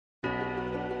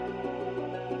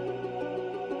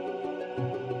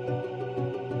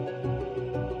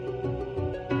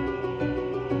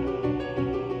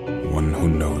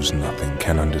knows nothing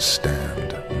can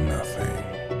understand nothing.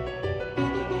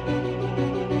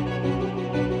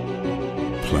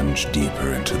 Plunge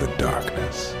deeper into the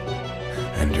darkness,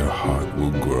 and your heart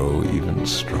will grow even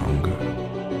stronger.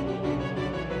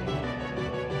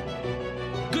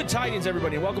 Good tidings,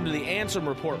 everybody, and welcome to the Ansem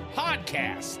Report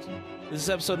podcast. This is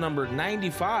episode number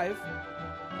 95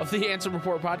 of the Ansem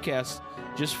Report podcast.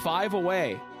 Just 5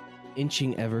 away.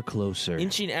 Inching ever closer.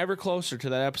 Inching ever closer to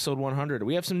that episode 100.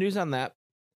 We have some news on that.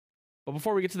 But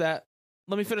before we get to that,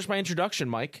 let me finish my introduction,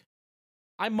 Mike.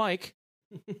 I'm Mike,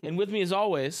 and with me, as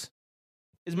always,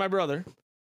 is my brother,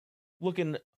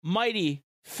 looking mighty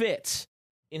fit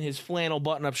in his flannel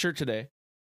button-up shirt today.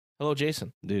 Hello,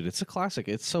 Jason. Dude, it's a classic.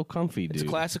 It's so comfy, dude. It's a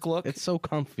classic look. It's so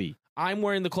comfy. I'm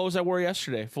wearing the clothes I wore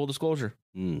yesterday, full disclosure.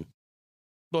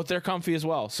 But they're comfy as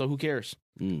well, so who cares?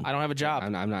 I don't have a job.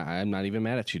 I'm not even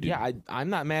mad at you, dude. Yeah, I'm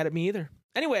not mad at me either.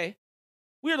 Anyway,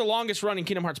 we are the longest running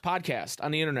Kingdom Hearts podcast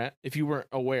on the internet, if you weren't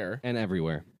aware. And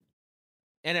everywhere.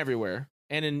 And everywhere.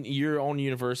 And in your own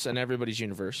universe and everybody's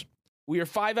universe. We are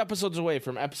 5 episodes away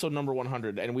from episode number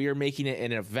 100, and we are making it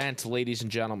an event, ladies and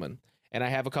gentlemen. And I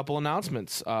have a couple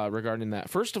announcements regarding that.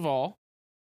 First of all,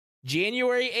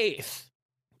 January 8th.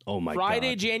 Oh, my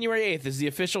Friday, God. January 8th is the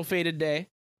official Fated Day.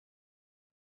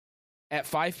 At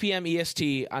 5 p.m.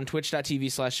 EST on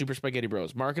twitch.tv/Super Spaghetti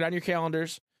Bros. Mark it on your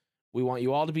calendars. We want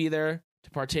you all to be there to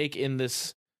partake in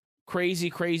this crazy,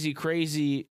 crazy,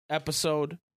 crazy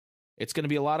episode. It's going to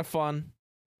be a lot of fun.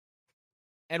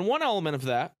 And one element of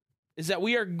that is that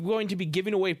we are going to be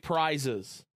giving away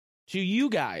prizes to you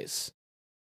guys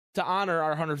to honor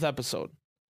our 100th episode.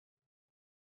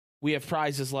 We have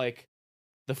prizes like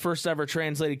the first ever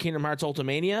translated Kingdom Hearts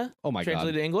Ultimania. Oh, my God.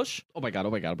 Translated to English. Oh, my God. Oh,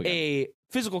 my God. Oh, my God. A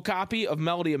physical copy of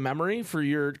Melody of Memory for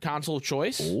your console of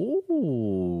choice.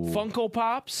 Ooh. Funko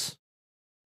Pops.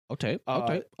 Okay.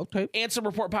 Ansem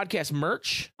Report Podcast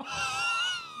merch.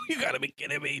 You gotta be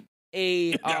kidding me.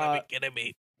 A kidding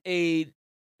me. a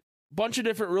bunch of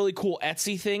different really cool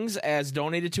Etsy things as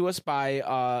donated to us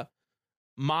by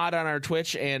Mod on our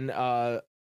Twitch and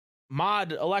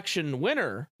Mod election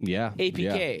winner Yeah.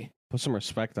 APK. Yeah. Put some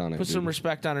respect on it. Put some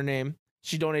respect on her name.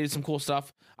 She donated some cool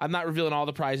stuff. I'm not revealing all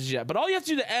the prizes yet, but all you have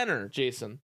to do to enter,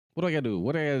 Jason. What do I gotta do?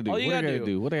 What do I gotta do? All you What do I gotta gotta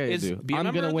do do? What do I gotta is do? be a I'm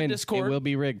member of gonna the win. Discord. It will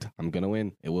be rigged. I'm gonna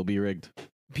win. It will be rigged.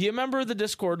 Be a member of the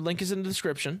Discord. Link is in the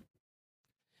description.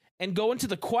 And go into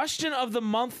the question of the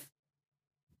month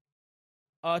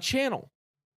channel.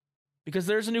 Because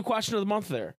there's a new question of the month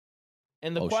there.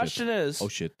 And the question is, Oh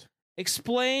shit.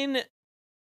 explain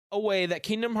a way that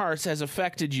Kingdom Hearts has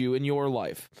affected you in your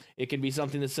life. It can be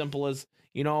something as simple as,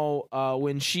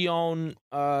 when Shion,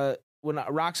 when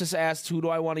Roxas asked, who do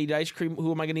I want to eat ice cream?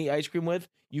 Who am I going to eat ice cream with?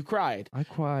 You cried. I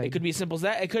cried. It could be as simple as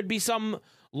that. It could be some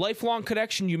lifelong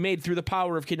connection you made through the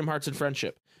power of Kingdom Hearts and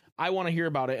friendship. I want to hear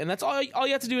about it. And that's all you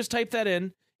have to do is type that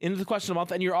into the question of the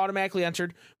month, and you're automatically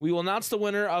entered. We will announce the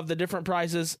winner of the different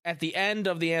prizes at the end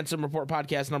of the Ansem Report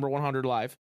podcast number 100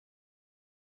 live.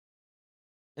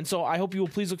 And so I hope you will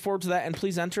please look forward to that, and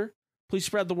please enter. Please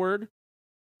spread the word.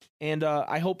 And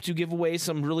I hope to give away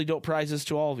some really dope prizes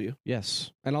to all of you.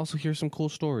 Yes. And also hear some cool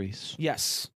stories.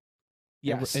 Yes.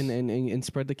 And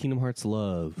spread the Kingdom Hearts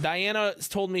love. Diana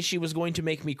told me she was going to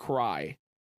make me cry.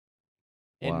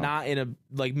 And Wow. not in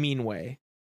a mean way.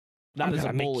 Not I'm as a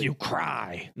gonna bully. make you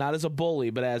cry. Not as a bully,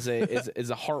 but as a as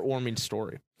a heartwarming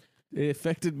story. It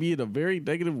affected me in a very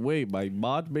negative way. My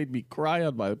mod made me cry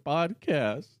on my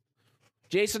podcast.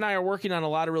 Jason and I are working on a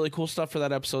lot of really cool stuff for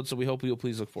that episode, so we hope you'll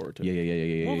please look forward to it.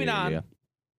 Yeah. Moving on.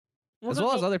 As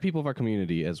well as other people of our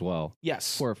community as well.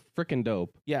 Yes. Who are freaking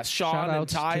dope. Yes, Sean Shout and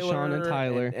outs to Tyler. Sean and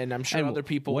Tyler. And I'm sure And other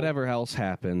people. Whatever else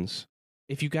happens.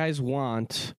 If you guys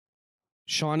want,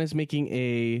 Sean is making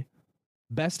a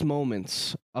best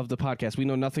moments of the podcast. We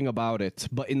know nothing about it,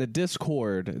 but in the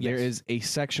Discord, there is a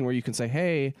section where you can say,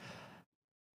 hey,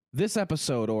 this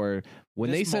episode, or when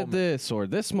This they said moment. this, or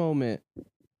this moment,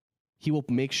 he will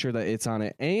make sure that it's on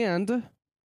it. And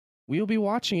we'll be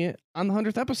watching it on the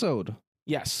 100th episode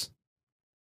Yes.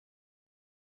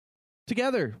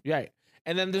 together. Right.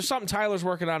 And then there's something Tyler's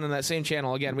working on in that same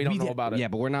channel. Again, we don't know about it. Yeah,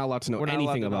 but we're not allowed to know We're not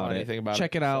allowed anything to know about anything it. about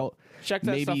Check it. it out. Check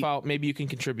that Maybe- stuff out. Maybe you can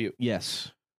contribute.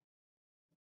 Yes.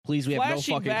 Please, we have no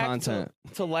Flashing fucking back content.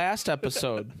 To last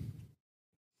episode,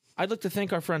 I'd like to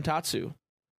thank our friend Tatsu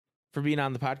for being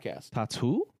on the podcast.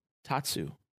 Tatsu?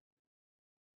 Tatsu.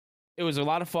 It was a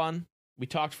lot of fun. We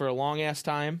talked for a long ass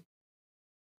time.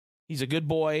 He's a good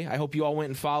boy. I hope you all went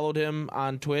and followed him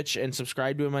on Twitch and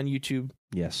subscribed to him on YouTube.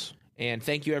 Yes. And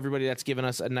thank you, everybody that's given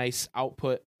us a nice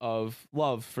output of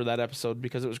love for that episode,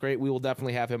 because it was great. We will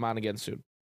definitely have him on again soon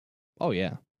Oh,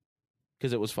 yeah.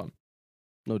 because it was fun.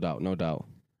 No doubt. No doubt.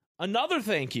 another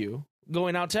thank you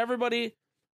going out to everybody.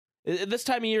 This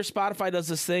time of year, Spotify does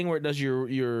this thing where it does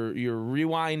your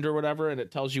rewind or whatever, and it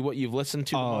tells you what you've listened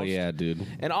to. Oh, the most. yeah, dude.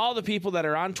 And all the people that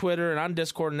are on Twitter and on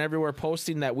Discord and everywhere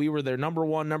posting that we were their number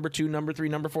 1, number 2, number 3,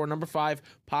 number 4, number 5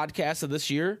 podcast of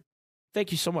this year.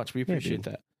 Thank you so much. We appreciate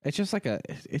that. It's just like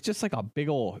a big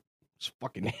old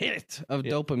fucking hit of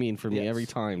dopamine for me every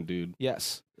time, dude.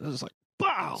 Yes. It's like,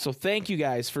 wow. So thank you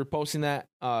guys for posting that.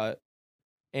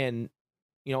 And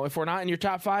if we're not in your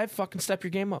top 5, fucking step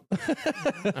your game up.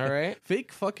 All right.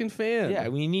 Fake fucking fan. Yeah,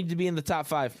 we need to be in the top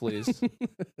 5, please.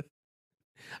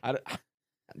 I'm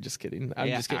just kidding. I'm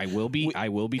just kidding. I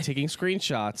will be taking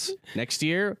screenshots next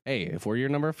year. Hey, if we're your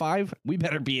number 5, we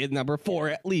better be at number 4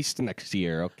 at least next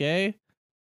year, okay?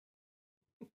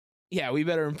 Yeah, we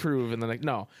better improve. And then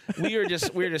no, we're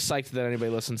just psyched that anybody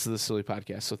listens to this silly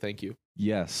podcast. So thank you.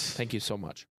 Yes. Thank you so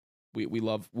much. We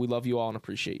love you all and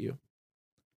appreciate you.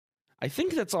 I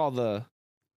think that's all the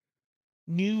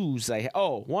news I have.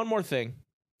 Oh, one more thing.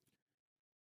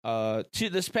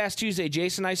 This past Tuesday,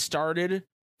 Jason and I started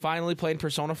finally playing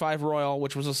Persona 5 Royal,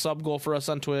 which was a sub goal for us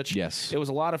on Twitch. Yes. It was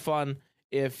a lot of fun.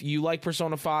 If you like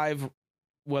Persona 5,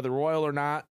 whether Royal or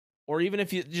not, or even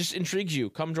if it just intrigues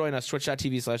you, come join us,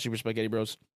 twitch.tv/Super Spaghetti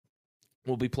Bros.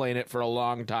 We'll be playing it for a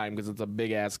long time because it's a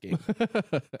big-ass game.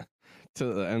 To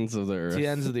the ends of the earth. To the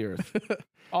ends of the earth.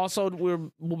 Also,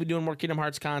 we'll be doing more Kingdom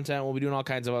Hearts content. We'll be doing all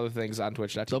kinds of other things on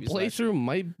twitch.tv. The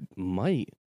playthrough might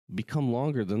become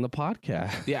longer than the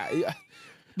podcast. Yeah.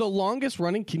 The longest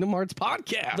running Kingdom Hearts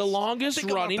podcast. The longest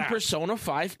running Persona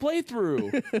 5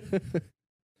 playthrough.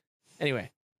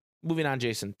 Anyway, moving on,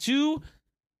 Jason.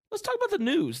 Let's talk about the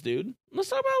news, dude. Let's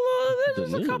talk about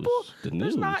there's a couple.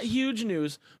 There's not huge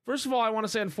news. First of all, I want to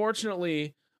say,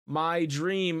 unfortunately, my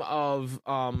dream of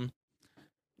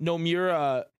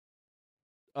Nomura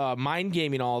mind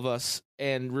gaming all of us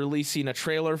and releasing a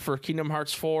trailer for Kingdom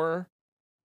Hearts 4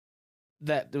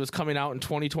 that was coming out in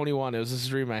 2021. It was this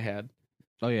dream I had.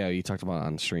 Oh, yeah, you talked about it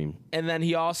on stream. And then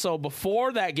he also,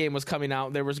 before that game was coming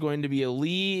out, there was going to be a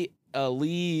Lee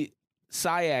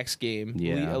Syax game,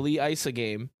 a Lee Isa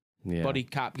game. Yeah. Buddy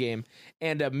cop game,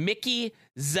 and a Mickey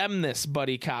Zemnis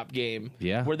buddy cop game,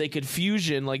 where they could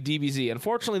fusion like DBZ.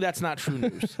 Unfortunately, that's not true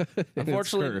news.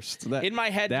 Unfortunately, cursed. In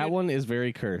my head, that one is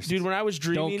very cursed, dude. When I was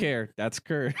dreaming, don't care. That's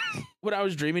cursed. When I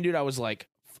was dreaming, dude, I was like,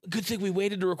 good thing we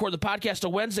waited to record the podcast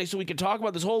till Wednesday so we could talk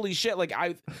about this. Holy shit. Like,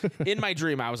 in my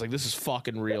dream, I was like, this is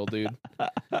fucking real, dude.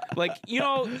 Like,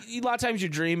 a lot of times you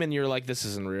dream and you're like, this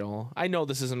isn't real. I know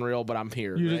this isn't real, but I'm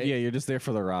here. Right? You're just there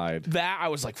for the ride. That, I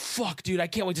was like, fuck, dude, I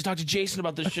can't wait to talk to Jason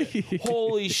about this shit.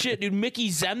 Holy shit, dude. Mickey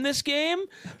Zem this game?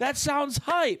 That sounds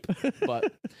hype.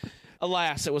 But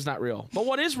alas, it was not real. But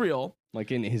what is real?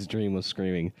 Like in his dream was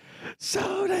screaming,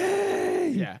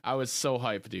 Sony! Yeah, I was so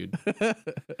hyped, dude.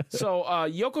 So,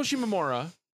 Yoko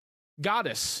Shimomura,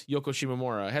 goddess Yoko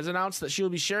Shimomura, has announced that she will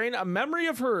be sharing a memory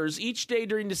of hers each day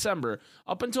during December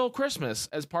up until Christmas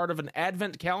as part of an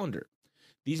advent calendar.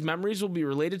 These memories will be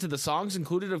related to the songs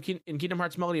included in Kingdom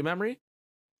Hearts Melody of Memory.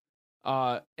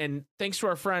 And thanks to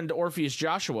our friend Orpheus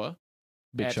Joshua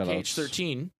at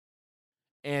KH13.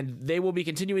 And they will be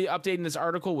continually updating this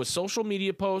article with social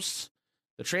media posts.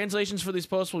 The translations for these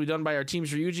posts will be done by our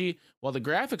team's Ryuji, while the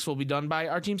graphics will be done by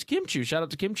our team's Kimchu. Shout out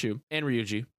to Kimchu and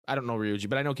Ryuji. I don't know Ryuji,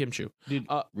 but I know Kimchu. Dude,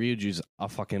 Ryuji's a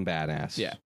fucking badass.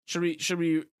 Yeah. Should we?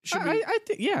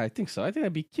 I think so. I think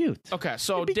that'd be cute. Okay,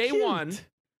 so day one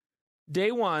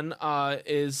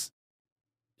is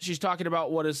she's talking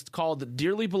about what is called the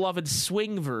Dearly Beloved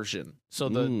Swing version. So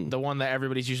the one that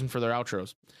everybody's using for their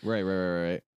outros.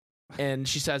 Right. And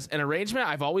she says, an arrangement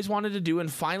I've always wanted to do,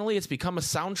 and finally it's become a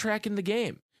soundtrack in the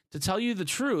game. To tell you the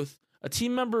truth, a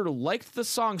team member liked the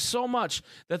song so much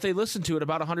that they listened to it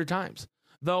about 100 times.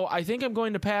 Though I think I'm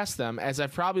going to pass them, as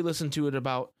I've probably listened to it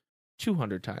about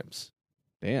 200 times.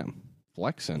 Damn.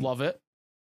 Flexing. Love it.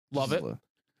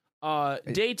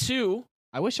 Day 2.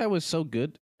 I wish I was so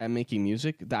good at making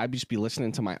music that I'd just be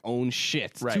listening to my own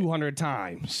shit 200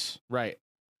 times. Right.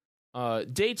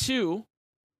 Day 2.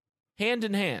 Hand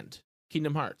in Hand,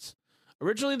 Kingdom Hearts.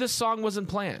 Originally, this song wasn't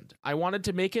planned. I wanted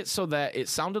to make it so that it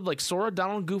sounded like Sora,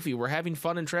 Donald, and Goofy were having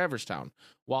fun in Traverse Town,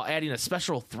 while adding a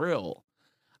special thrill.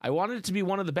 I wanted it to be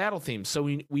one of the battle themes, so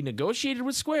we negotiated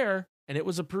with Square, and it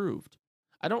was approved.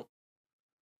 I don't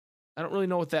really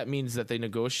know what that means, that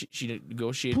she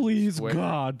negotiated Please, with Square.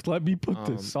 God, let me put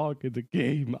this song in the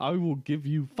game. I will give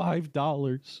you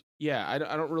 $5. Yeah, I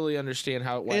don't really understand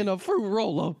how it went. And a fruit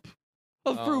roll-up.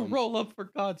 Fruit roll-up,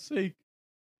 for God's sake.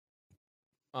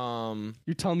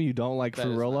 You're telling me you don't like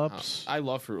fruit roll-ups? I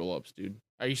love fruit roll-ups, dude.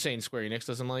 Are you saying Square Enix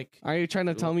doesn't like? Are you trying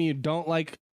to tell me you don't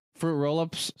like fruit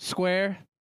roll-ups, Square?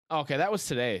 Okay, that was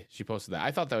today. She posted that.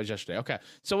 I thought that was yesterday. Okay,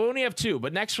 so we only have 2,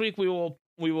 but next week we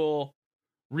will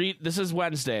read. This is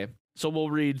Wednesday, so we'll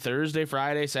read Thursday,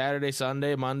 Friday, Saturday,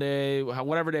 Sunday, Monday,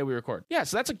 whatever day we record. Yeah,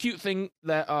 so that's a cute thing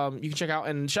that you can check out.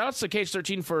 And shout outs to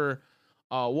KH13 for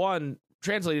one,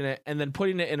 translating it and then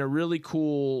putting it in a really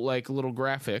cool like little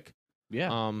graphic.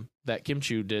 Yeah. That Kim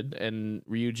Chu did and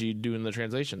Ryuji doing the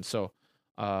translation. So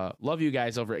love you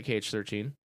guys over at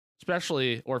KH13,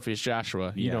 especially Orpheus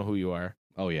Joshua. You know who you are.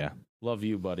 Oh yeah. Love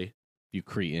you, buddy. You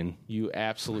cretin. You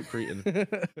absolute cretin.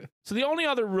 So the only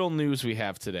other real news we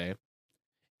have today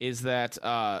is that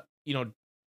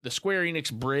the Square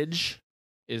Enix bridge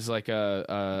is like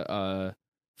a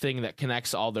thing that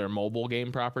connects all their mobile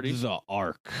game properties. The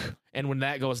Arc. And when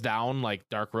that goes down, like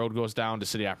Dark Road goes down,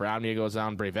 Dissidia Opera Omnia goes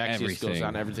down, Brave Exvius goes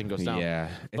down, everything goes down. Yeah,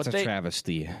 it's a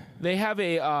travesty. They have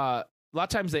a lot of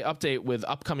times they update with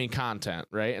upcoming content,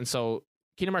 right? And so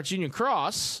Kingdom Hearts Union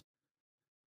Cross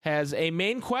has a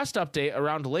main quest update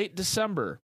around late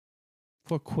December.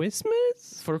 For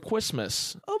Christmas? For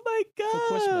Christmas. Oh my god. For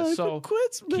Christmas. So for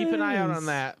Christmas. Keep an eye out on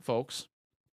that, folks.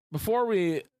 Before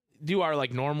we do our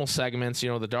like normal segments,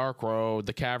 the Dark Road,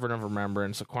 the Cavern of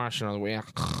Remembrance, a question of the way.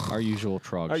 Our usual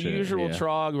trog shit.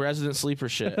 Trog, resident sleeper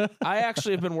shit. I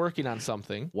actually have been working on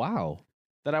something. Wow.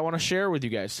 That I want to share with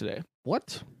you guys today.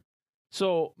 What?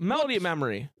 So, Melody of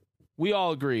Memory, we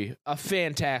all agree, a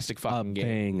fantastic fucking game.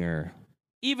 Banger.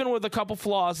 Even with a couple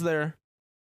flaws there.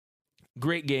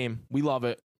 Great game. We love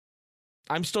it.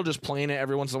 I'm still just playing it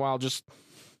every once in a while. There's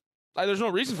no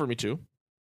reason for me to.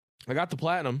 I got the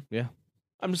platinum. Yeah.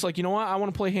 I'm just like, you know what? I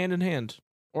want to play hand in hand.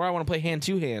 Or I want to play hand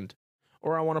to hand.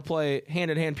 Or I want to play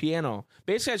hand in hand piano.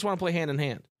 Basically, I just want to play hand in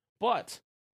hand. But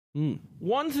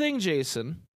one thing,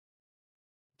 Jason,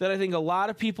 that I think a lot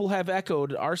of people have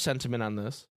echoed our sentiment on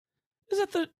this is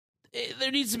that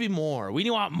there needs to be more. We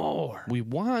want more. We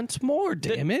want more,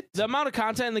 damn it. The amount of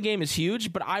content in the game is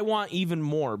huge, but I want even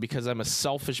more because I'm a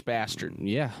selfish bastard.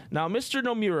 Yeah. Now, Mr.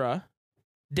 Nomura,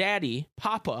 Daddy,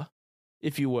 Papa,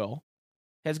 if you will,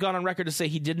 has gone on record to say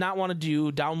he did not want to do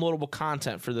downloadable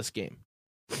content for this game.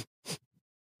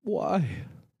 Why?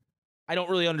 I don't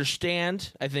really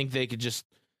understand. I think they could just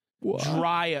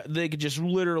they could just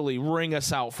literally wring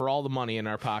us out for all the money in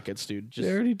our pockets, dude.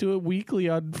 They already do it weekly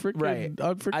on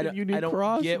freaking Union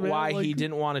Cross. I don't get why he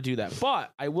didn't want to do that.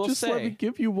 But I will say, let me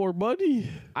give you more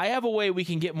money. I have a way we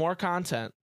can get more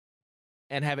content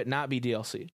and have it not be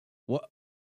DLC.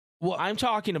 What I'm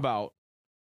talking about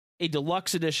a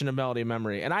deluxe edition of Melody of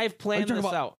Memory, and I have planned this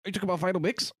out. Are you talking about Final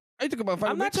Mix? I'm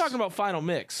not talking about Final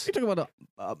Mix. You're talking about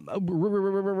a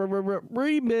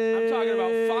remix. I'm talking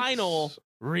about Final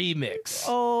Remix.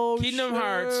 Oh, Kingdom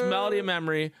Hearts, Melody of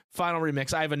Memory, Final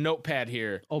Remix. I have a notepad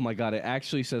here. Oh my god, it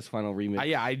actually says Final Remix.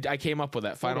 I came up with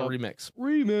that. Final Remix.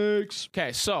 Remix.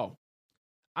 Okay, so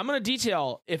I'm going to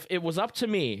detail, if it was up to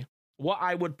me, what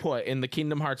I would put in the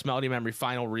Kingdom Hearts Melody of Memory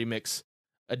Final Remix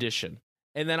edition.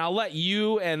 And then I'll let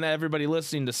you and everybody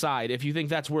listening decide if you think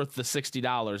that's worth the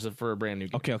 $60 for a brand new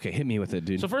game. Okay, hit me with it,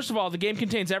 dude. So first of all, the game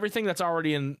contains everything that's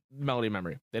already in Melody of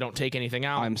Memory. They don't take anything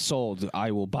out. I'm sold.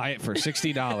 I will buy it for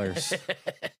 $60.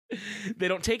 They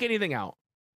don't take anything out.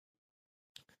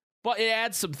 But it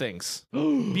adds some things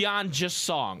beyond just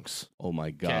songs. Oh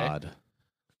my god.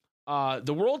 Okay?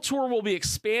 The World Tour will be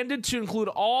expanded to include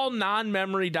all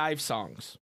non-memory dive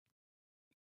songs.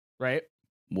 Right?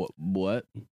 What?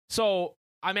 So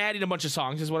I'm adding a bunch of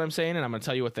songs is what I'm saying, and I'm going to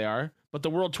tell you what they are. But the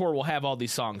World Tour will have all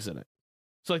these songs in it.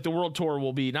 So like the World Tour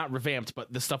will be not revamped,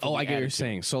 but the stuff will be I get what you're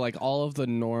saying. So like all of the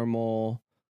normal,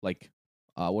 like,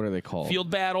 what are they called?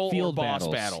 Field battle or boss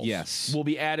battles. Yes. Will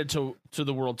be added to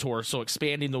the World Tour, so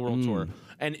expanding the World Tour.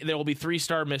 And there will be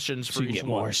 3-star missions for each one.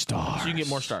 More stars. So you can get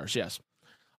more stars, yes.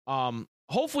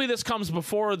 Hopefully this comes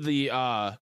before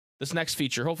the this next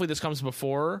feature. Hopefully this comes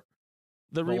before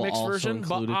the remix version,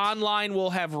 but online will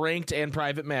have ranked and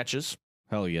private matches.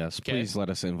 Hell yes. Okay. Please let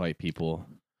us invite people.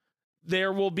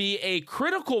 There will be a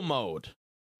critical mode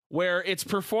where it's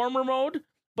performer mode,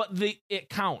 but it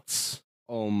counts.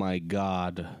 Oh my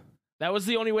god. That was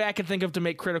the only way I could think of to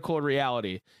make critical a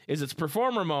reality, is it's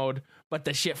performer mode, but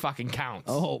the shit fucking counts.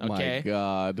 Oh my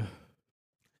god.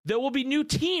 There will be new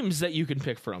teams that you can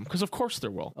pick from, because of course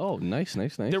there will. Oh, nice.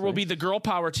 There will be the girl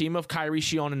power team of Kairi,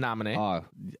 Shion, and Namine.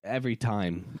 Every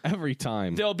time.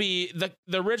 There'll be the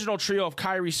original trio of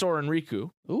Kairi, Sora, and Riku.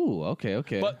 Ooh,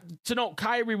 okay. But to note,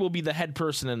 Kairi will be the head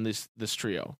person in this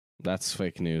trio. That's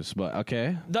fake news, but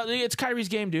okay. It's Kairi's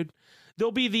game, dude.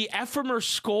 There'll be the Ephemer,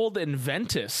 Scold, and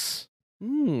Ventus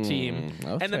team.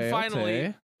 Okay, and then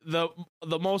finally, the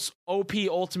most OP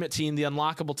ultimate team, the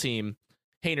unlockable team,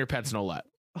 Hainer, Pence, Nolette.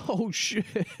 Oh, shit.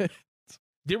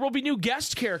 There will be new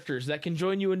guest characters that can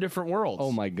join you in different worlds.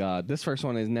 Oh my god, this first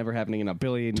one is never happening in a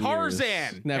billion years.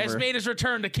 Tarzan Never. has made his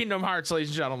return to Kingdom Hearts, ladies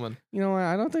and gentlemen. You know what?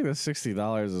 I don't think the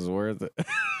 $60 is worth it.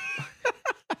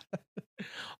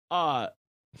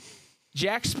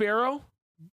 Jack Sparrow.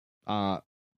 You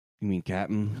mean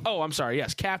Captain? Oh, I'm sorry.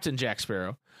 Yes, Captain Jack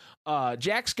Sparrow.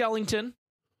 Jack Skellington,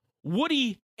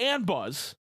 Woody, and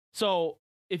Buzz. So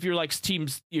if you're like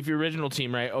teams, if your original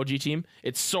team, right, OG team,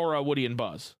 it's Sora, Woody, and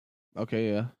Buzz.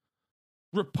 Okay, yeah.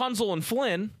 Rapunzel and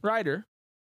Flynn, Ryder.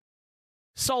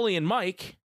 Sully and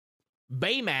Mike.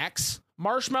 Baymax,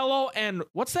 Marshmallow, and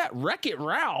what's that? Wreck-It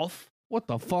Ralph. What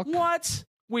the fuck? What?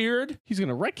 Weird. He's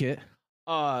gonna wreck it.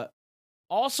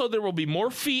 Also, there will be more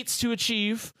feats to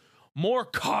achieve, more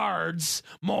cards,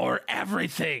 more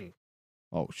everything.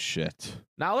 Oh shit.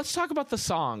 Now let's talk about the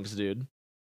songs, dude.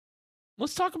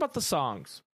 Let's talk about the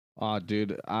songs. Oh,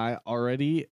 dude, I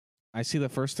see the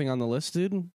first thing on the list,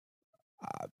 dude.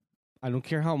 I don't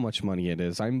care how much money it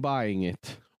is. I'm buying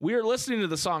it. We are listening to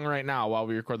the song right now while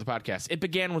we record the podcast. It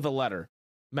began with a letter,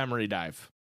 Memory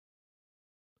Dive.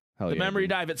 Hell The yeah, Memory dude.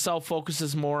 Dive itself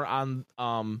focuses more on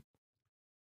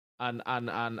Kingdom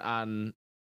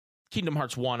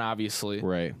Hearts 1, obviously.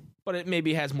 Right. But it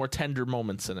maybe has more tender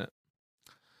moments in it.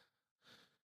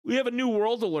 We have a new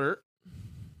world alert.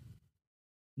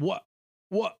 What?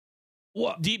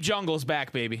 Deep Jungle's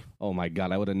back, baby. Oh my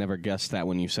god, I would have never guessed that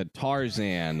when you said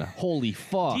Tarzan. Holy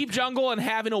fuck. Deep Jungle and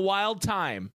Having a Wild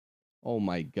Time, Oh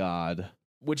my god.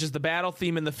 which is the battle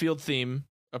theme and the field theme,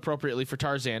 appropriately for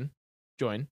Tarzan.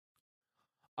 Join.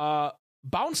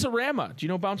 Bounce-A-Rama. Do you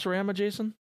know Bounce-A-Rama,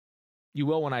 Jason? You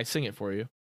will when I sing it for you.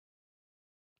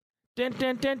 Dun,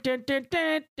 dun, dun, dun, dun,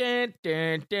 dun, dun,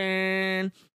 dun,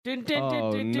 dun. Dun, dun, dun,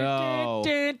 Oh, dun, no.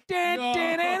 dun, dun,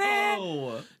 dun, dun,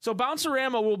 dun. So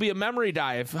Bounce-A-Rama will be a memory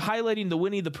dive highlighting the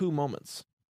Winnie the Pooh moments.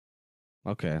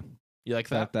 Okay. You like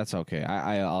that? That's okay.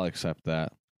 I'll accept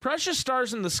that. Precious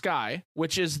Stars in the Sky,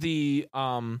 which is the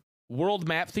world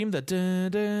map theme. The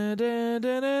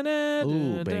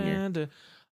Ooh, banger.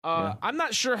 Yeah. I'm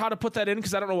not sure how to put that in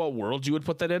because I don't know what world you would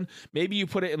put that in. Maybe you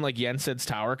put it in like Yensid's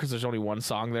Tower because there's only one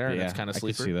song there and it's kind of I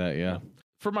can sleeper. see that, yeah.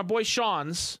 For my boy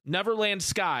Sean's Neverland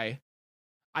Sky,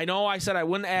 I know I said I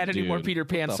wouldn't add any more Dude, Peter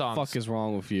Pan what the songs. fuck is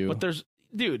wrong with you? But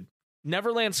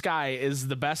Neverland Sky is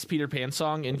the best Peter Pan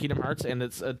song in Kingdom Hearts, and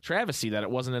it's a travesty that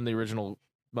it wasn't in the original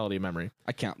Melody of Memory.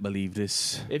 I can't believe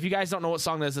this. If you guys don't know what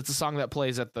song that is, it's a song that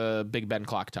plays at the Big Ben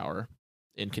Clock Tower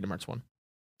in Kingdom Hearts 1.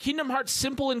 Kingdom Hearts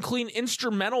Simple and Clean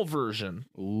instrumental version,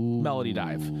 Ooh. Melody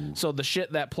Dive. So the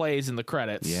shit that plays in the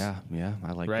credits. Yeah,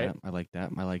 I like Right? that. I like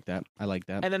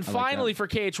that. And then finally for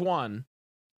KH1,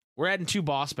 we're adding 2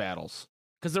 boss battles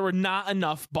because there were not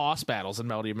enough boss battles in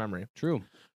Melody of Memory. True.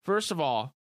 First of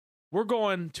all, we're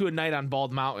going to a night on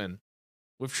Bald Mountain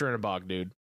with Chernabog,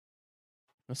 dude.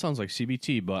 That sounds like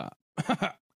CBT, but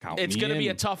It's going to be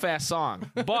a tough ass song,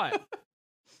 but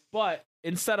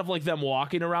instead of like them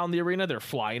walking around the arena, they're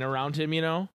flying around him, you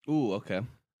know? Ooh, okay.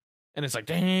 And it's like,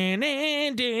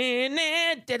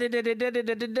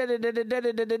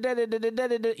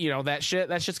 you know, that shit.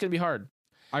 That shit's going to be hard.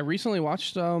 I recently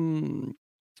watched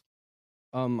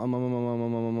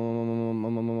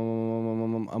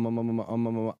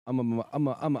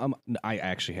I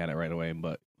actually had it right away,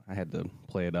 but I had to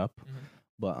play it up. Mhm.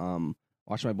 But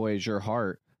watched my boy Azure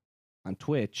Heart on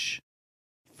Twitch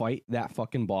fight that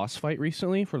fucking boss fight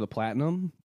recently for the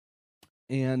platinum,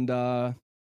 and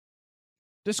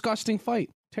disgusting fight,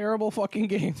 terrible fucking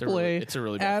gameplay, It's a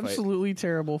really bad fight. absolutely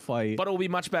terrible fight. But it will be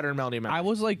much better in Melody of Memory. I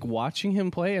was like watching him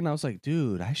play, and I was like,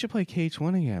 dude, I should play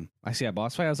KH1 again. I see that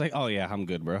boss fight. I was like, oh yeah, I'm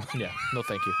good, bro. Yeah, no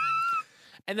thank you.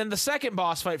 And then the second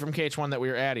boss fight from KH1 that we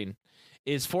are adding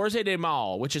is Forze de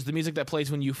Mal, which is the music that plays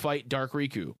when you fight Dark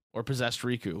Riku or Possessed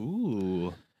Riku.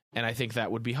 Ooh. And I think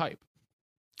that would be hype.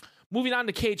 Moving on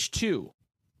to KH2,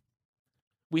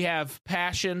 we have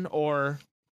Passion or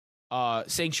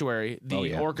Sanctuary,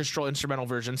 the orchestral instrumental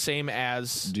version, same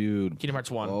as Dude. Kingdom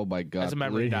Hearts 1. Oh my god. as a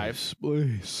memory dive.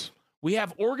 Please. We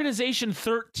have Organization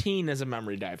 13 as a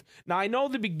memory dive. Now I know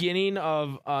the beginning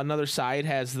of Another Side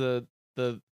has the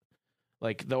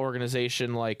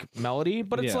organization like melody,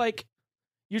 but it's Yeah. like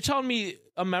you're telling me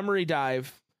a memory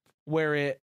dive where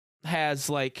it has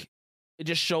like it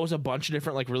just shows a bunch of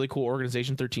different like really cool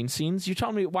Organization 13 scenes. You're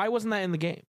telling me why wasn't that in the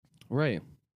game? Right.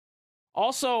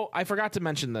 Also, I forgot to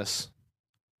mention this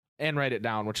and write it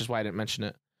down, which is why I didn't mention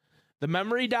it. The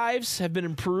memory dives have been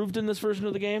improved in this version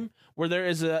of the game, where there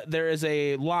is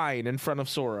a line in front of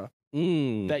Sora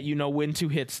that you know when to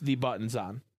hit the buttons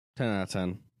on. 10 out of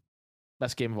 10.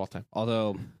 Best game of all time.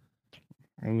 Although,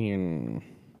 I mean,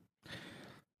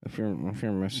 if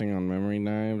you're missing on memory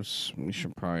knives, you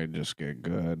should probably just get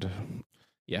good.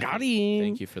 Yeah. Got him.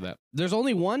 Thank you for that. There's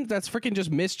only one that's freaking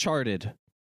just mischarted.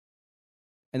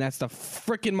 And that's the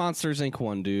freaking Monsters Inc.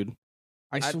 one, dude.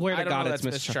 I swear to God it's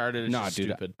mischarted. It's Nah, just dude.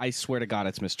 stupid. I swear to God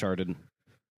it's mischarted.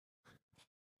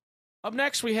 Up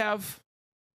next, we have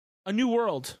A New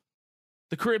World,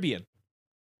 the Caribbean.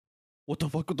 What the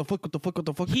fuck? What the fuck? What the fuck? What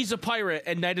the fuck? He's a Pirate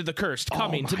and Knight of the Cursed,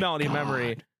 coming to my Melody God.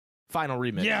 Memory. Final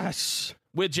remix. Yes.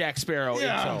 With Jack Sparrow.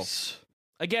 Yes.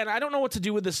 Again, I don't know what to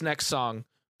do with this next song,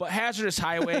 but Hazardous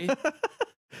Highway,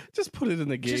 Just put it in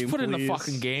the game. just put it in the please.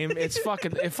 fucking game.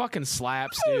 It fucking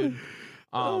slaps, dude.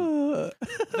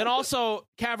 Then also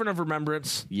Cavern of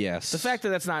Remembrance. Yes. The fact that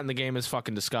that's not in the game is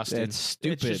fucking disgusting. It's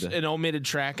stupid. It's just an omitted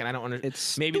track, and I don't understand.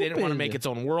 It's Maybe they didn't want to stupid. make its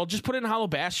own world. Just put it in Hollow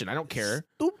Bastion. I don't care.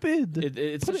 Stupid.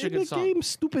 It's Put such it a in good the song. game.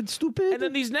 Stupid. And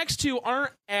then these next two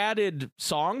aren't added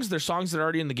songs. They're songs that are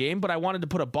already in the game, but I wanted to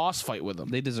put a boss fight with them.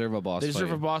 they deserve a boss They deserve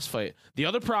fight. a boss fight. The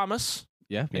Other Promise,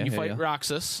 Yeah. and you fight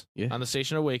Roxas Yeah. on the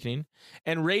Station Awakening.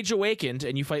 And Rage Awakened,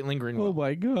 and you fight Lingering Will. Oh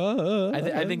my God.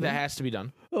 I think that has to be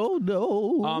done. Oh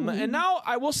no. And now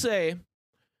I will say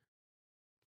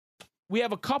we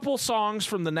have a couple songs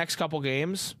from the next couple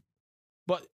games,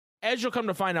 but as you'll come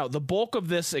to find out, the bulk of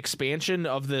this expansion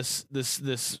of this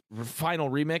final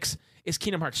remix is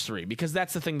Kingdom Hearts 3, because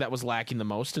that's the thing that was lacking the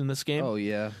most in this game. Oh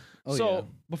yeah. Oh, so yeah.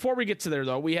 before we get to there,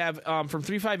 though, we have from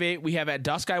 358, we have At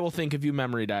Dusk I Will Think of You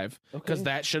Memory Dive, because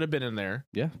Okay. that should have been in there.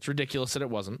 Yeah. It's ridiculous that it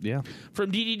wasn't. Yeah.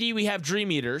 From DDD, we have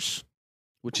Dream Eaters.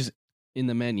 Which is in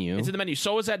the menu. It's in the menu.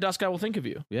 So is At Dusk I Will Think of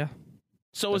You. Yeah.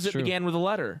 So is That's It true. Began with a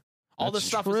Letter. All this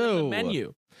That's stuff is in the true.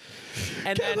 menu.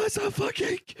 And Give then us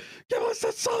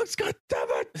the songs, God damn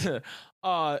it.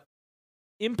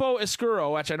 Impo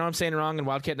Escuro, which I know I'm saying wrong, and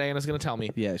Wildcat Diana's going to tell me.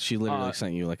 Yeah, she literally Uh,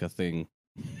 sent you like a thing.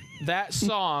 That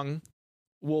song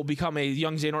will become a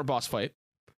Young Xehanort boss fight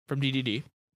from DDD.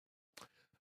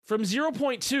 From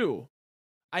 0.2,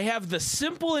 I have the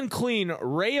Simple and Clean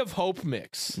Ray of Hope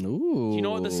mix. Ooh. you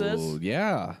know what this is?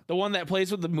 Yeah. The one that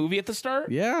plays with the movie at the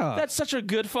start? Yeah. That's such a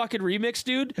good fucking remix,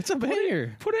 dude. it's a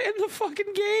banger. Put it in the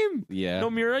fucking game. Yeah.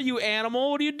 Nomura, you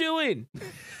animal, what are you doing?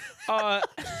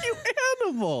 You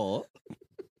animal.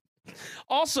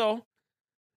 Also,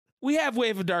 we have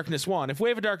Wave of Darkness 1. If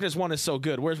Wave of Darkness 1 is so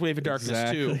good, where's Wave of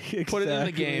Darkness 2? Put it in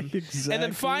the game. Exactly. And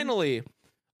then finally,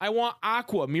 I want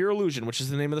Aqua, Mirror Illusion, which is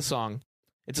the name of the song.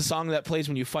 It's a song that plays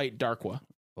when you fight Darkwa.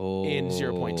 in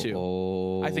 0.2.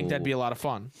 Oh. I think that'd be a lot of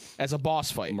fun as a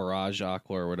boss fight. Mirage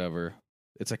Aqua or whatever.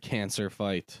 It's a cancer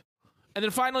fight. And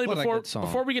then finally, What a good song.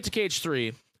 before we get to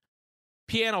KH3,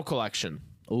 Piano Collection.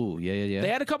 Oh, yeah. They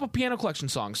had a couple Piano Collection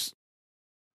songs.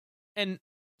 And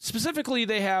specifically,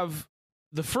 they have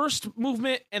the first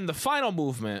movement and the final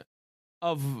movement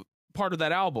of part of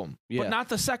that album, Yeah. but not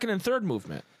the second and third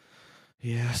movement.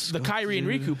 Yes. The Kairi and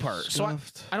Riku part. So I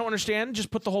don't understand.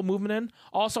 Just put the whole movement in.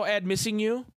 Also add Missing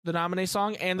You, the Nominee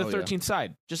song, and the Oh, yeah. 13th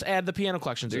side. Just add the piano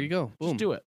collections There in. you go. Boom. Just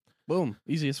do it. Boom.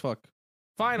 Easy as fuck.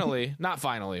 Finally, not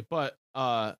finally, but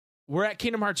we're at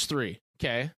Kingdom Hearts 3.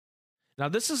 Okay. Now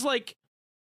this is the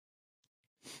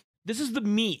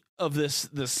meat of this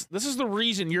is the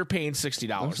reason you're paying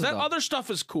 $60. This is That the- other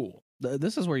stuff is cool.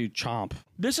 This is where you chomp.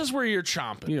 This is where you're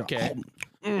chomping. You know, Okay.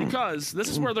 mm. Because this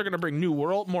is where they're going to bring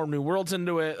more new worlds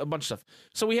into it, a bunch of stuff.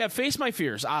 So we have Face My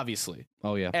Fears, obviously,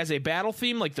 Oh, yeah. as a battle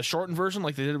theme, like the shortened version,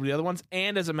 like they did with the other ones,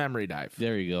 and as a memory dive.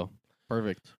 There you go.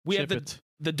 Perfect. We Ship have it.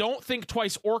 the Don't Think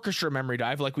Twice Orchestra memory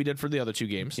dive, like we did for the other two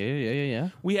games. Yeah.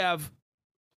 We have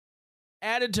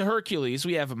added to Hercules,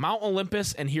 we have Mount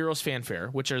Olympus and Heroes Fanfare,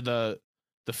 which are the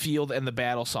field and the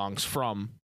battle songs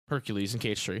from Hercules and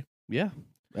KH3. Yeah.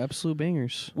 Absolute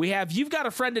bangers. We have You've Got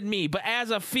a Friend in Me, but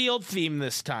as a field theme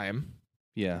this time.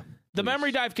 Yeah. The Please.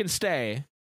 memory dive can stay,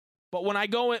 but when I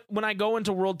go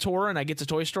into World Tour and I get to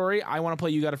Toy Story, I want to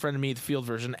play You Got a Friend in Me, the field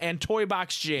version, and Toy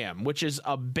Box Jam, which is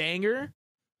a banger.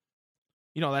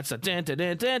 You know, that's a dun, dun,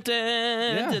 dun, dun,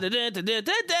 dun, Yeah. dun, dun, dun, dun, dun,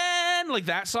 dun, dun, like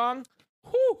that song.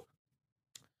 Whew.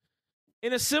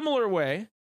 In a similar way,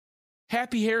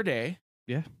 Happy Hair Day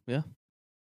Yeah.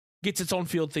 gets its own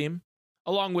field theme,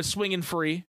 along with Swingin'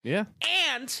 Free Yeah.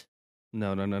 and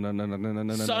No.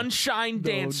 Sunshine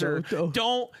Dancer. No.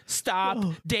 Don't stop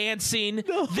No. dancing.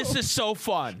 No. This is so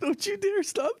fun. Don't you dare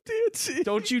stop dancing.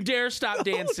 Don't you dare stop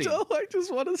dancing. No, I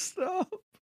just want to stop.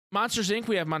 Monsters Inc.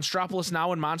 We have Monstropolis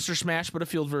now and Monster Smash, but a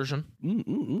field version.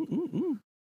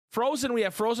 Frozen, we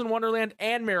have Frozen Wonderland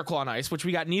and Miracle on Ice, which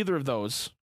we got neither of those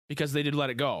because they did Let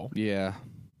It Go, Yeah.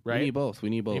 right? We need both. We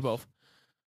need both.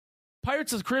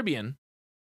 Pirates of the Caribbean.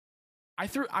 I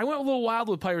went a little wild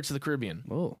with Pirates of the Caribbean.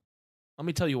 Oh. Let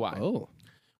me tell you why. Oh.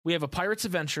 We have a Pirate's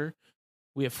Adventure,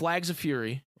 we have Flags of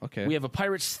Fury, Okay. we have A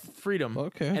Pirate's Freedom,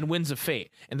 Okay. and Winds of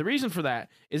Fate. And the reason for that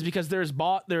is because there's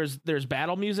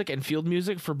battle music and field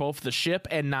music for both the ship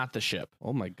and not the ship.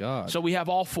 Oh my god. So we have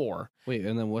all 4. Wait,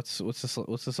 and then what's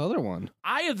this other one?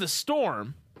 Eye of the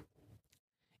Storm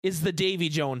is the Davy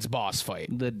Jones boss fight,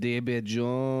 The David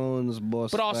Jones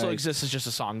boss but also fight exists as just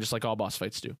a song, just like all boss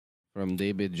fights do. from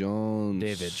David Jones.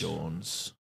 David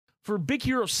Jones. For Big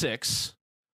Hero 6,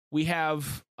 we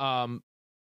have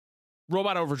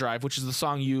Robot Overdrive, which is the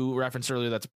song you referenced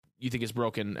earlier that you think is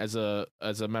broken as a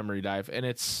memory dive, and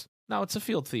it's a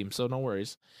field theme, so no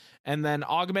worries. And then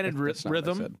Augmented That's not what I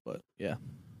Rhythm, said, but yeah.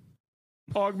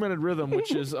 Augmented Rhythm,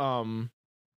 which is that's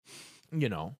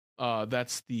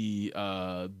the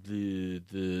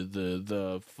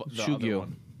Shugyo.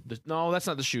 one. No, that's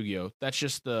not the Shugyo. That's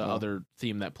just the other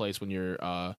theme that plays when you're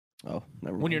Oh,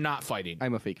 never mind. when you're not fighting.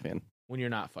 I'm a fake fan. When you're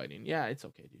not fighting. Yeah, it's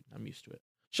okay, dude. I'm used to it.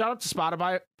 Shout out to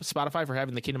Spotify for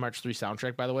having the Kingdom Hearts 3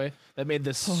 soundtrack, by the way. That made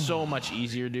this so much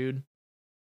easier, dude.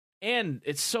 And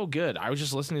it's so good. I was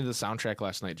just listening to the soundtrack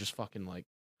last night, just fucking like,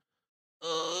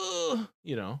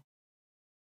 you know.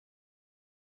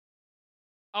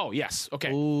 Oh, yes.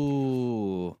 Okay.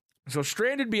 Ooh. So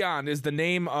Stranded Beyond is the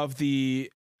name of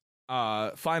the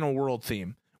Final World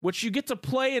theme, which you get to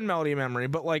play in Melody Memory,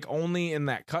 but like only in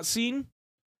that cutscene.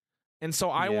 And so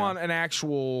I want an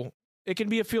actual... It can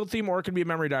be a field theme or it can be a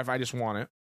memory dive. I just want it.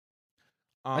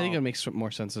 I think it makes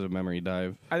more sense as a memory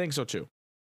dive. I think so too.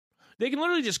 They can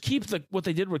literally just keep what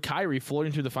they did with Kyrie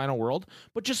floating through the final world,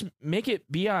 but just make it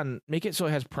so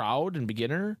it has proud and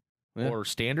beginner or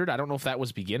standard. I don't know if that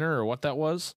was beginner or what that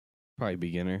was. Probably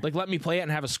beginner. Like, let me play it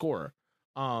and have a score.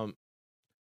 Also,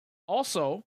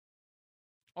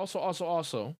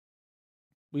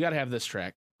 we got to have this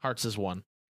track. Hearts is One.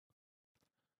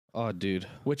 Oh, dude.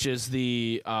 Which is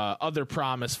the Other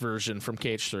Promise version from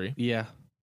KH3. Yeah.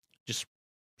 Just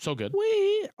so good.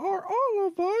 We are all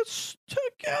of us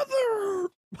together.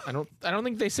 I don't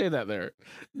think they say that there.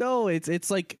 No, it's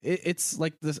like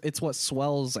this. It's what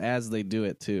swells as they do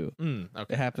it too.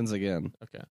 Okay. It happens again.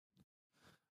 Okay.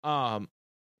 And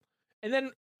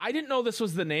then I didn't know this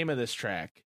was the name of this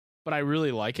track, but I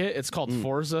really like it. It's called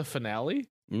Forza Finale.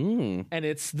 And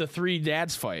it's the 3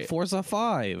 dads fight. Forza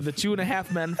 5. The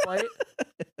 2.5 men fight.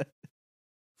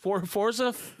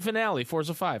 Forza Finale,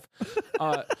 Forza 5.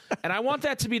 And I want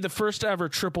that to be the first ever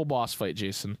triple boss fight,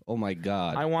 Jason. Oh my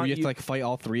god. I want you have to like fight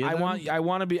all 3 of them? I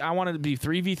want it to be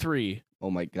 3v3.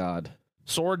 Oh my god.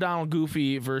 Sora, Donald,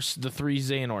 Goofy versus the 3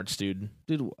 Xehanorts, dude.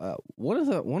 Dude,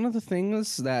 one of the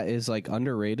things that is like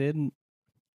underrated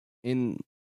in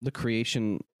the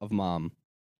creation of Mom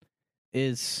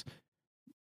is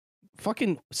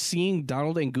fucking seeing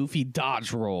Donald and Goofy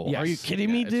dodge roll. Yes. Are you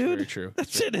kidding me, dude? Very true. That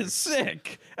shit is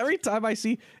sick. Every time I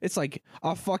see, it's like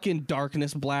a fucking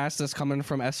darkness blast that's coming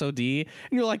from SOD, and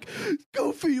you're like,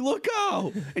 Goofy, look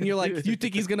out! And you're like, you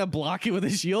think he's gonna block it with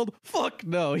his shield? Fuck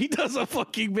no, he does a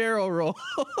fucking barrel roll.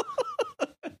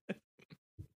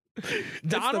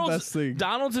 That's the best thing.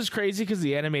 Donald's is crazy because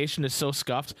the animation is so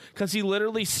scuffed because he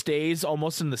literally stays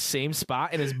almost in the same spot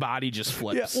and his body just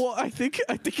flips. Yeah, well, I think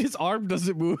his arm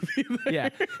doesn't move either. Yeah,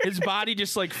 his body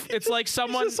just like it's like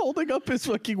someone He's just holding up his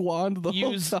fucking wand the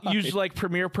whole time. used like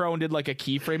Premiere Pro and did like a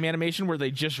keyframe animation where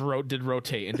they just did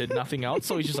rotate and did nothing else.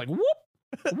 So he's just like whoop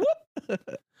whoop.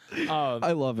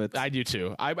 I love it. I do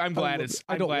too. I'm glad it's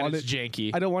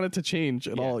janky. I don't want it to change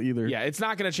at all either. Yeah, it's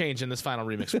not going to change in this final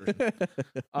remix version.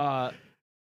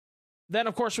 Then,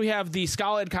 of course, we have the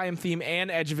Scala Kayam theme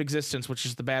and Edge of Existence, which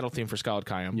is the battle theme for Scala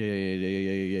Kayam.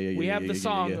 Yeah. We have the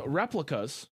song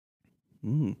Replicas,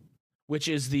 which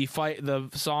is the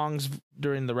songs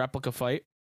during the replica fight.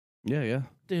 Yeah.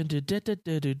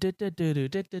 That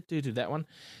one.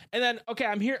 And then, okay,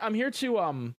 I'm here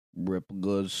to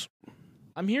Replicas.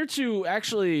 I'm here to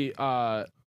actually,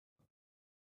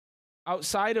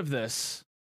 outside of this,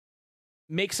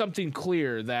 make something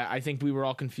clear that I think we were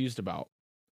all confused about.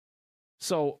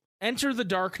 So, Enter the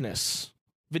Darkness,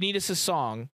 Vanitas'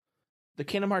 song, the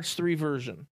Kingdom Hearts 3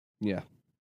 version. Yeah.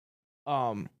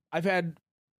 I've had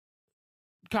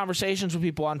conversations with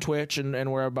people on Twitch and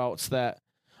whereabouts that,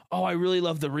 I really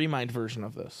love the Remind version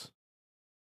of this.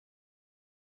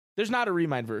 There's not a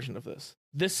Remind version of this.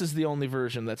 This is the only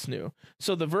version that's new.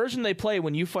 So the version they play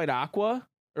when you fight Aqua,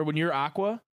 or when you're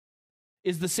Aqua,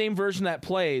 is the same version that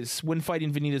plays when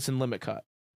fighting Vanitas in Limit Cut.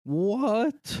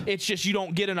 What? It's just you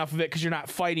don't get enough of it because you're not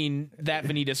fighting that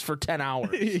Vanitas for 10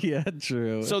 hours. Yeah,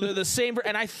 true. So they're the same.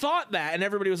 And I thought that, and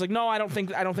everybody was like, no, I don't think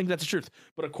that's the truth.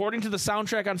 But according to the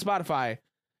soundtrack on Spotify,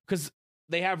 because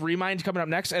they have Remind coming up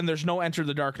next, and there's no Enter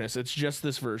the Darkness. It's just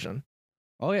this version.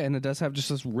 Oh yeah, and it does have just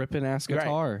this ripping ass Right.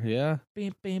 guitar. Yeah.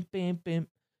 Bam, bam, bam, bam.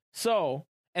 So,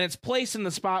 and it's placed in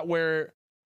the spot where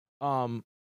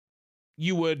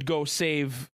you would go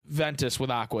save Ventus with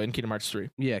Aqua in Kingdom Hearts 3.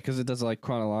 Yeah, because it does it, like,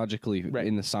 chronologically Right.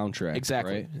 in the soundtrack.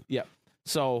 Exactly. Right? Yep.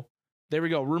 So there we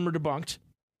go. Rumor debunked.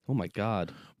 Oh my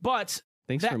god. But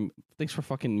Thanks for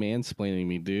fucking mansplaining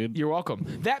me, dude. you're welcome.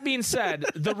 That being said,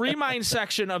 the Remind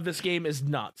section of this game is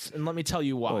nuts, and let me tell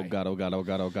you why. Oh god, oh god, oh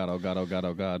god, oh god, oh god, oh god,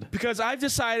 oh god. Because I've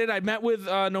decided. I met with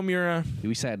Nomura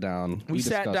We sat down. We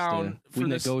sat discussed down it. We for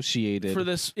this- negotiated. for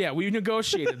this. Yeah, we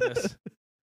negotiated this.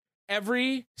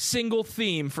 Every single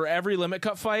theme for every Limit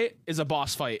Cut fight is a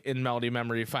boss fight in Melody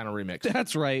Memory Final Remix.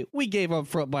 That's right. We gave up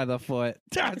front by the foot.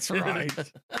 That's right.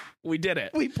 We did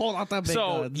it. We pulled out the big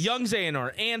So, guns. Young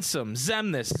Xehanort, Ansem,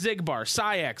 Zemnis, Zigbar,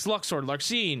 Sayax, Luxord,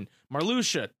 Larxene,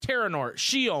 Marluxia, Terranort,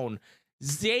 Shion,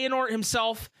 Xehanort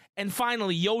himself, and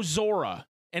finally Yozora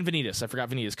and Vanitas. I forgot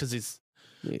Vanitas because he's.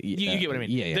 You get what I mean.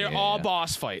 Yeah, They're all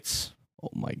boss fights, Oh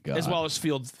my god. as well as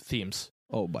field themes.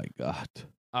 Oh my god.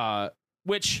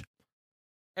 Which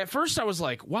at first I was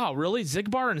like, wow, really?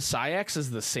 Zigbar and Sayax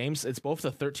is the same. It's both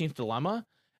the 13th Dilemma.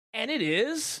 And it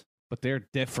is, But they're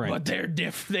different. but they're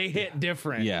they hit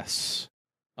different. Yes.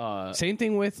 Uh, Same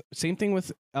thing with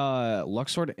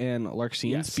Luxord and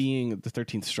Larxene's Yes. being the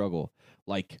 13th struggle.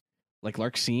 Like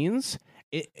Larxene's,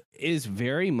 it is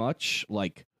very much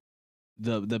like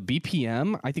the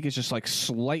BPM, I think, is just like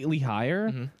slightly higher.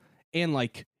 Mhm. And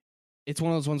like it's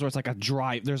one of those ones where it's like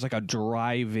there's like a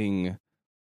driving,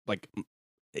 like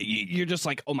you're just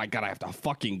like, oh my god, I have to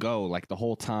fucking go like the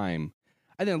whole time.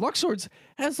 And then Luxord's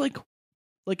has like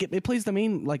it plays the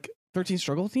main like 13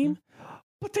 struggle theme,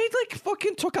 but they like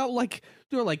fucking took out like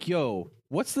they're like, yo,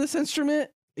 what's this instrument?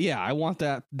 Yeah, I want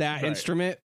that Right.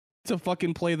 instrument to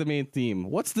fucking play the main theme.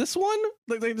 What's this one?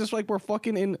 Like they just like were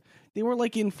fucking in. They were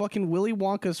like in fucking Willy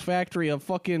Wonka's factory of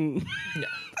fucking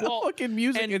well, fucking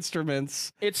music and-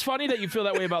 instruments. it's funny that you feel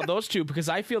that way about those two because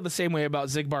I feel the same way about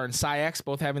Zigbar and Sayax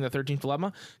both having the 13th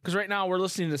Dilemma. Because right now we're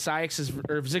listening to Sayax's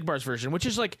or Zigbar's version, which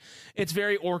is like it's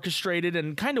very orchestrated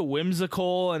and kind of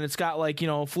whimsical, and it's got like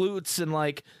flutes and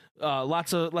like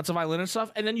lots of violin and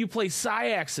stuff. And then you play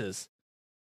Sayax's,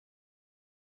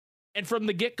 and from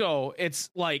the get go, it's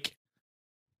like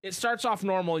it starts off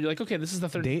normal. You're like, okay, this is the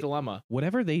 13th Dilemma.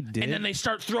 Whatever they did, And then they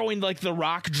start throwing like the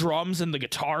rock drums and the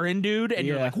guitar in, dude, and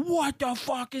you're Yeah. like, "What the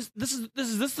fuck is this?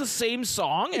 Is this the same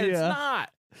song?" And it's Yeah. not.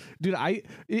 dude,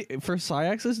 for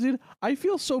Sayax's, dude, I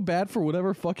feel so bad for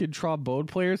whatever fucking trombone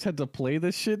players had to play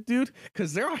this shit, dude,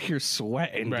 because they're out here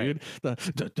sweating, Right. dude.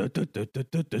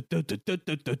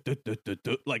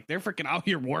 Like they're freaking out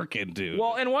here working, dude.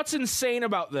 Well, and what's insane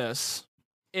about this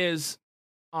is,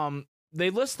 they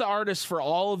list the artists for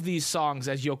all of these songs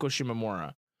as Yoko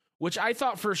Shimomura, which I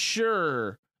thought for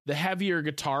sure the heavier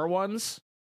guitar ones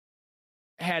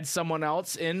had someone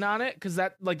else in on it because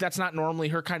that's not normally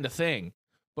her kind of thing.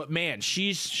 But man,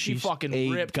 she She's fucking a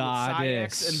ripped with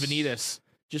goddess. Sayax and Vanitas,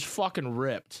 just fucking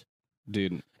ripped.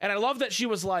 dude, And I love that she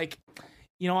was like,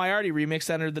 I already remixed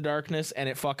Enter the Darkness and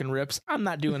it fucking rips. I'm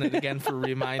not doing it again for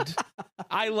Remind.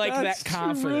 I like That's that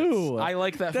confidence. true. I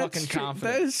like that fucking true.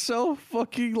 confidence. That is so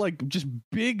fucking like just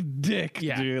big dick,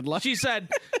 Yeah. dude. Like, She said,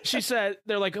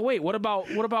 they're like, wait, what about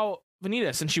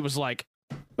Vanitas? And she was like,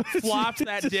 flopped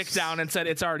that dick down and said,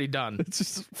 it's already done. it's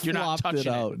just You're not flopped it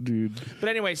touching it. out, dude. But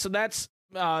anyway, so that's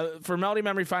for Melody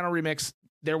Memory Final Remix.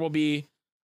 There will be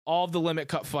all of the Limit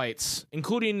Cut fights,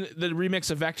 including the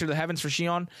remix of Vector the Heavens for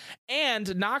Shion and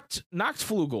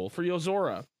Nachtflugel for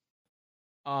Yozora,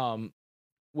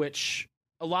 which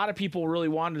a lot of people really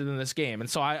wanted in this game. And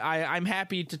so I'm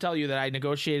happy to tell you that I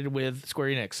negotiated with Square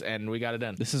Enix and we got it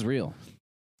done. This is real.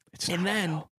 It's And not then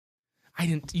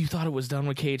real. you thought it was done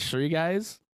with KH3,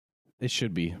 guys? It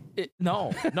should be.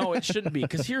 No, it shouldn't be.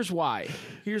 Because here's why.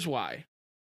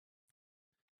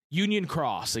 Union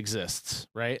Cross exists,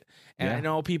 right? And Yeah. I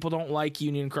know people don't like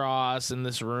Union Cross in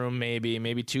this room.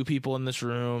 Maybe two people in this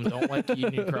room don't like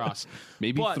Union Cross.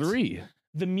 Maybe But 3.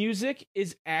 The music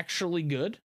is actually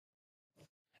good.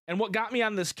 And what got me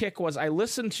on this kick was I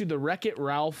listened to the Wreck-It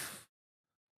Ralph,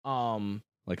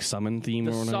 Like summon theme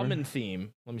the or whatever. summon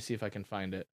theme. Let me see if I can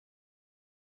find it.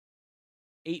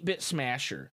 8-Bit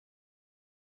Smasher,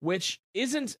 which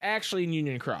isn't actually in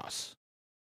Union Cross.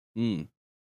 Mm.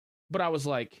 But I was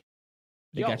like,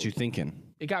 It got you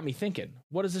thinking. It got me thinking,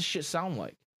 what does this shit sound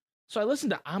like? So I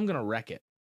listened to I'm Gonna Wreck It.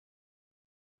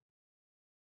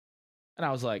 And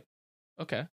I was like,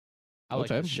 okay. I like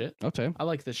Okay. this shit. Okay. I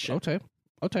like this shit. Okay.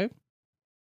 Okay.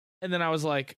 And then I was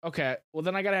like, okay, well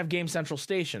then I gotta have Game Central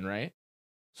Station, right?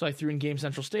 So I threw in Game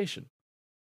Central Station,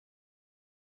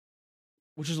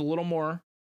 which is a little more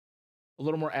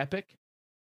epic,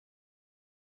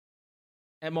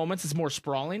 at moments. It's more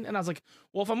sprawling. And I was like,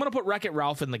 well, if I'm going to put Wreck-It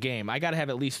Ralph in the game, I got to have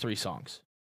at least 3 songs.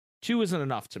 2 isn't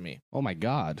enough to me. Oh my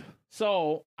God.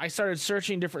 So I started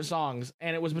searching different songs,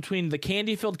 and it was between The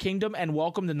Candy-Filled Kingdom and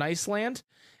Welcome to Niceland.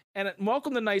 And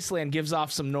Welcome to Niceland gives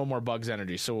off some No More Bugs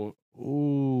energy. So,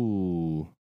 Ooh.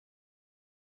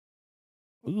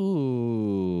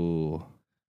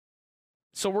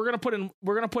 So we're gonna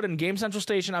put in Game Central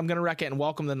Station. I'm gonna wreck it and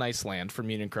Welcome to Niceland from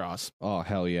Union Cross. Oh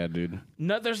hell yeah, dude.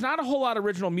 No, there's not a whole lot of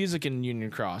original music in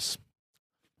Union Cross,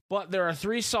 but there are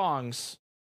 3 songs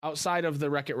outside of the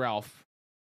Wreck-It Ralph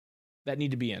that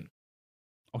need to be in.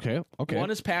 Okay.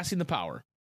 One is Passing the Power,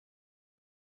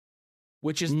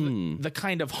 which is the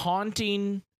kind of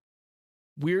haunting,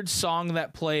 weird song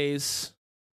that plays.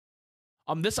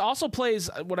 This also plays.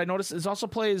 What I noticed is also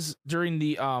plays during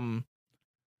the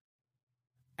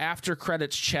after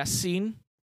credits chess scene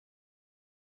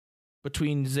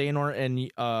between Xehanort and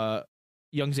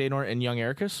young Xehanort and young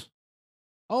Ericus.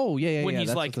 Oh yeah. When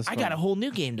he's like, I got a whole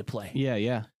new game to play.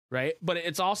 Yeah. Right, but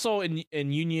it's also in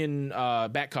Union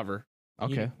back cover.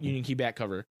 Okay. Union Key back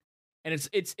cover, and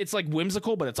it's like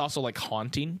whimsical, but it's also like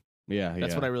haunting. Yeah.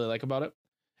 That's what I really like about it.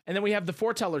 And then we have the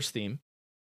Foretellers theme,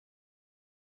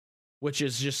 which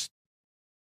is just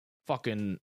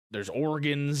fucking. There's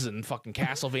organs and fucking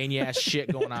Castlevania ass shit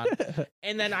going on.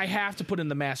 And then I have to put in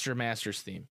the Master of Masters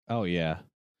theme. Oh yeah.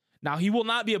 Now he will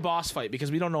not be a boss fight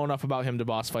because we don't know enough about him to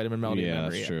boss fight him in Melody of Memory.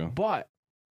 Yeah, that's true. But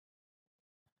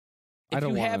I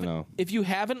don't want to know. If you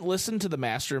haven't listened to the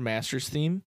Master of Masters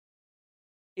theme,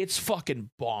 it's fucking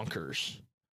bonkers.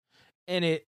 And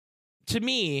it, to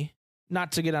me,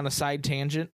 not to get on a side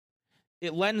tangent,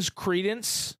 it lends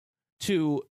credence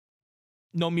to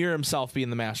Nomura himself being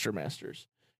the Master of Masters.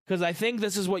 Because I think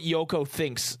this is what Yoko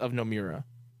thinks of Nomura.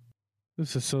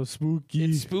 This is so spooky.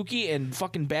 It's spooky and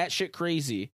fucking batshit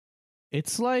crazy.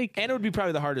 It's like, and it would be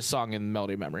probably the hardest song in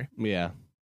Melody of Memory. Yeah.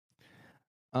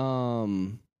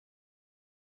 Partially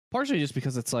just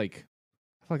because it's like,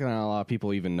 I feel like not a lot of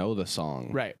people even know the song.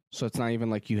 Right. So it's not even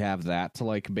like you have that to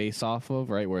like base off of,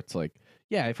 right? Where it's like,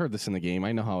 yeah, I've heard this in the game.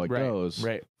 I know how it goes.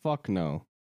 Right. Fuck no.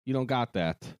 You don't got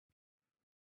that.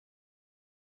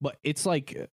 But it's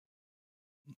like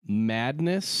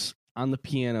madness on the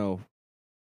piano,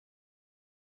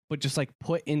 but just like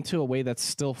put into a way that's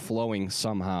still flowing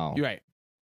somehow. You're right.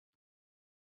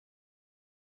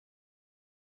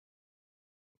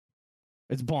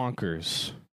 It's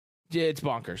bonkers. Yeah, it's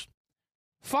bonkers.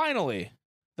 Finally,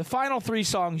 the final 3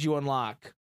 songs you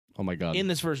unlock Oh my God. in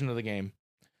this version of the game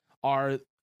are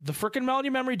the frickin' Melody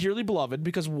of Memory Dearly Beloved,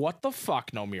 because what the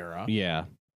fuck, Nomura? Yeah.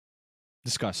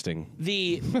 Disgusting.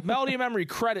 The Melody of Memory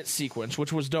credit sequence,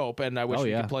 which was dope, and I wish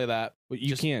we could play that. But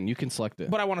you can select it.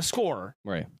 But I want to score.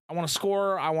 Right. I want to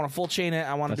score. I want to full chain it.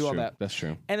 I want to do all that. That's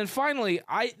true. And then finally,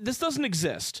 this doesn't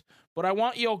exist, but I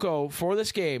want Yoko for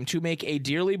this game to make a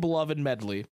Dearly Beloved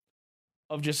medley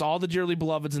of just all the Dearly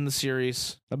Beloveds in the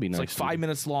series. That'd be nice. It's like 5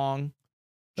 minutes long.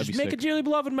 That'd Just be make sick. a Dearly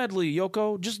Beloved medley,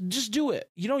 Yoko. Just do it.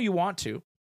 You know you want to.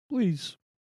 Please.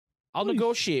 I'll Please.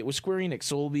 negotiate with Square Enix,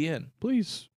 so we'll be in.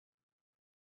 Please.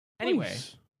 Anyway,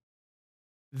 Please.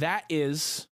 that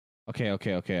is Okay.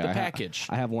 the package.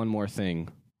 I have one more thing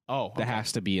that that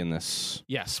has to be in this.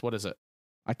 Yes, what is it?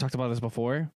 I talked about this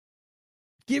before.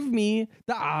 Give me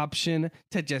the option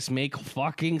to just make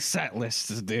fucking set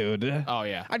lists, dude. Oh,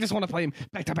 yeah. I just want to play them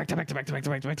back to back to back to back to back to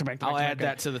back to back to back. I'll add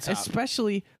that to the top.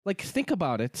 Especially, like, think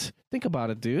about it. Think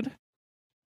about it, dude.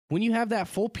 When you have that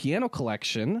full piano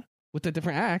collection with the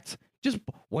different acts, just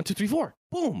 1, 2, 3, 4,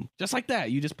 boom, just like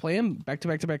that. You just play them back to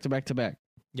back to back to back to back.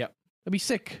 Yep. That'd be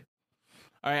sick.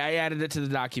 All right, I added it to the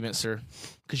document, sir,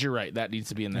 because you're right. That needs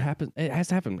to be in It there. happens. It has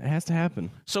to happen. It has to happen.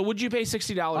 So would you pay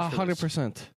 $60 for this?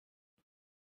 100%.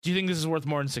 Do you think this is worth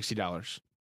more than $60?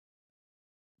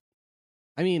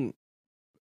 I mean,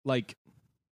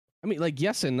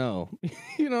 yes and no.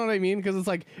 You know what I mean? Because it's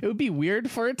like, it would be weird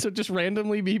for it to just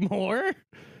randomly be more.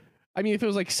 I mean, if it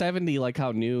was like 70, like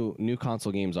how new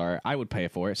console games are, I would pay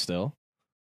for it still.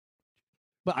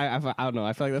 But I don't know.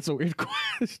 I feel like that's a weird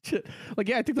question. Like,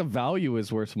 yeah, I think the value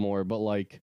is worth more, but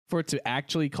like for it to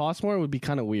actually cost more would be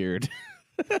kind of weird.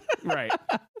 Right.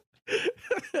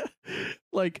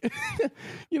 Like,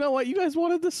 you know what? You guys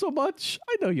wanted this so much.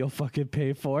 I know you'll fucking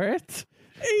pay for it.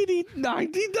 $80,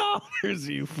 $90,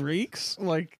 you freaks.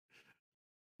 Like,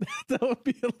 that would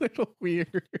be a little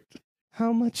weird.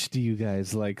 How much do you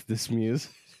guys like this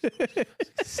music?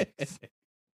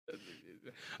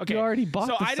 Okay. You already bought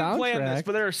so the I didn't play on this, soundtrack.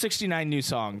 but there are 69 new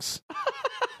songs.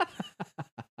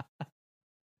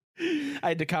 I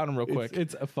had to count them real quick.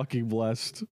 It's a fucking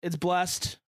blessed. It's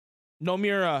blessed.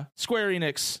 Nomura, Square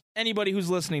Enix, anybody who's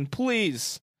listening,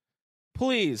 please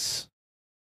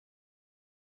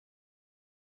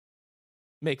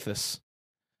make this.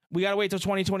 We got to wait till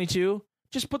 2022.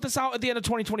 Just put this out at the end of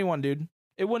 2021, dude.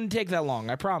 It wouldn't take that long,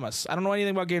 I promise. I don't know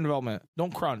anything about game development.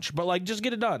 Don't crunch, but like, just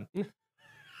get it done.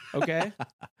 Okay?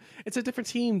 It's a different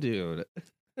team, dude.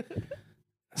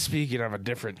 Speaking of a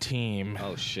different team,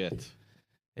 Oh shit.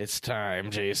 it's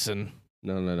time, Jason.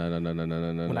 No.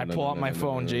 When I pull out my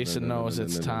phone, Jason knows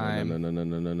it's time.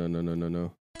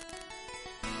 No.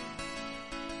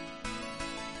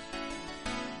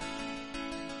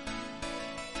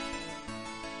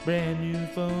 Brand new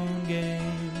phone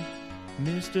game,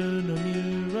 Mr.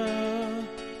 Nomura.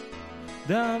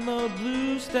 Download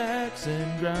BlueStacks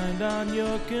and grind on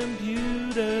your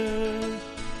computer.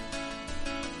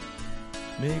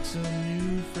 Make some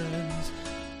new friends.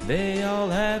 They all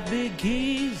have big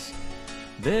keys.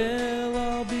 They'll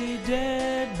all be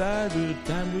dead by the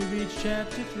time we reach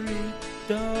chapter 3.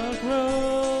 Dark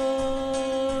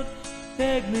road,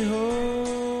 take me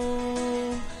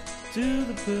home to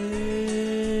the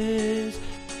place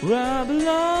where I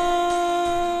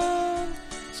belong.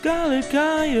 Scarlet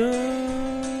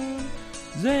Coyote,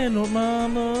 Xehanort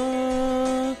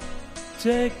Mama,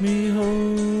 take me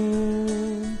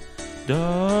home.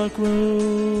 Dark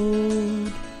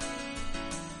Road.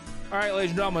 All right,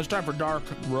 ladies and gentlemen, it's time for Dark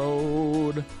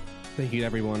Road. Thank you to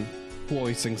everyone who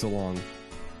always sings along.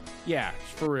 Yeah,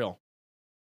 for real.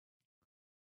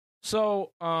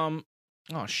 So, oh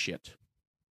shit.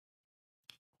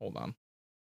 Hold on.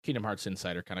 Kingdom Hearts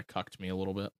Insider kind of cucked me a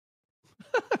little bit.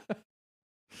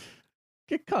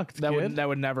 Get cucked, That kid.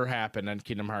 would never happen in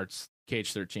Kingdom Hearts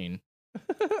KH13.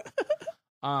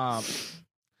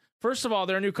 First of all,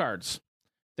 there are new cards.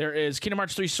 There is Kingdom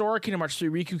Hearts 3 Sora, Kingdom Hearts 3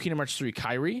 Riku, Kingdom Hearts 3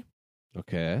 Kairi.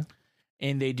 Okay.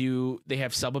 And they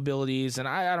have sub abilities, and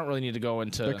I don't really need to go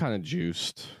into. They're kind of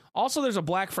juiced. Also, there's a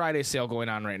Black Friday sale going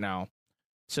on right now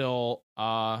till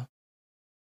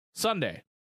Sunday,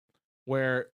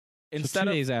 where Instead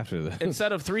 2 days after this.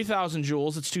 instead of 3,000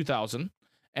 jewels, it's 2,000,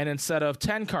 and instead of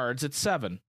 10 cards, it's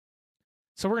 7.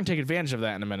 So we're gonna take advantage of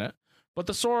that in a minute. But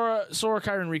the Sora,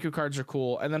 Kairi, and Riku cards are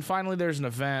cool. And then finally, there's an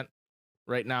event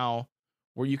right now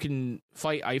where you can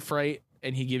fight Ifrit,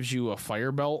 and he gives you a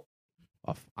fire belt.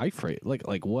 Ifrit?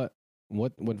 Like what?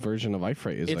 What version of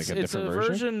Ifrit is like a different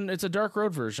version? It's a Dark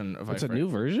Road version of Ifrit. It's a new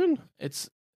version? It's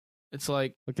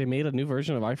like they made a new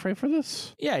version of Ifrit for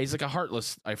this? Yeah, he's like a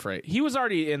heartless Ifrit. He was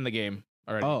already in the game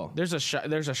already. Oh. There's a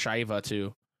Shiva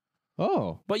too.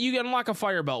 Oh. But you can unlock a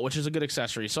fire belt, which is a good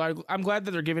accessory. So I'm glad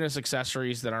that they're giving us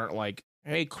accessories that aren't like,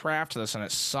 hey, craft this and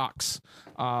it sucks.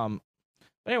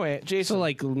 Anyway, Jason. So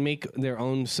like make their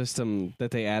own system that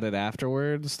they added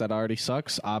afterwards that already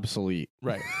sucks obsolete.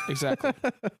 Right, exactly.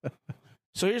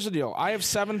 So here's the deal. I have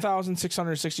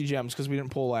 7,660 gems because we didn't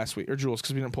pull last week, or jewels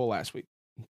because we didn't pull last week.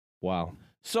 Wow.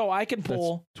 So I can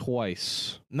pull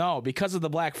twice. No, because of the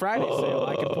Black Friday sale,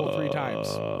 I can pull 3 times.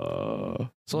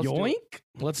 So let's yoink.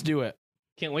 Let's do it.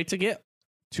 Can't wait to get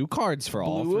 2 cards for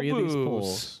all Blue 3 of these Aboos.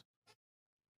 pulls.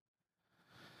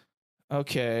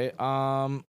 Okay.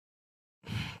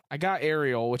 I got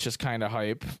Ariel, which is kind of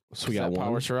hype. So we got that one.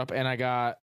 powers her up, and I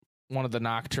got one of the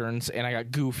Nocturnes, and I got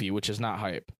Goofy, which is not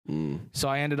hype. So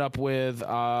I ended up with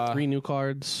 3 new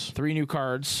cards. 3 new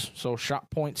cards. So shot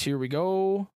points. Here we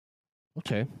go.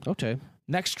 Okay.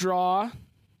 Next draw.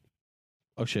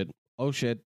 Oh shit. Oh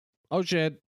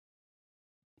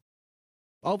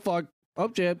fuck.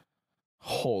 Oh shit.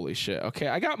 Holy shit. Okay,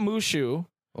 I got Mushu,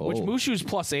 which Mushu's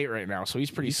 +8 right now, so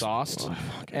he's pretty sauced.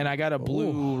 And I got a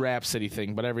blue Rhapsody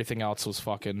thing, but everything else was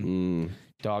fucking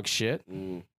dog shit.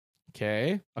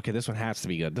 Okay. Okay, this one has to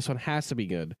be good. This one has to be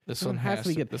good. This one has to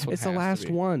be good. It's the last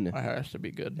one. It has to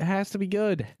be good. It has to be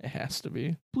good. It has to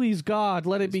be. Please, God,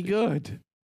 let it be good.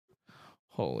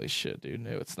 Holy shit, dude.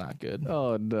 No, it's not good.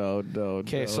 Oh, no.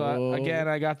 Okay, so again,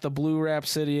 I got the blue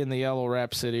Rhapsody and the yellow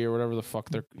Rhapsody or whatever the fuck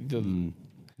they're... The and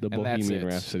that's Bohemian it.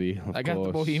 Rhapsody. I got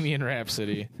the Bohemian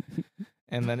Rhapsody.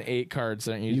 And then 8 cards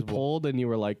that aren't You usable. pulled and you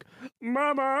were like,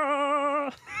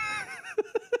 Mama!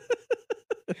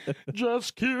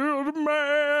 Just killed a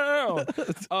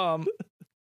man!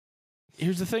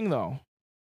 Here's the thing, though.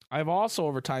 I've also,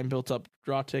 over time, built up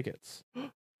draw tickets.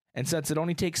 And since it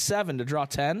only takes 7 to draw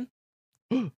 10,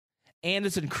 and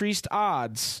it's increased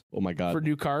odds Oh my God. for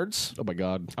new cards, Oh my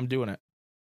God. I'm doing it.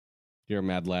 You're a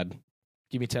mad lad.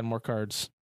 Give me 10 more cards.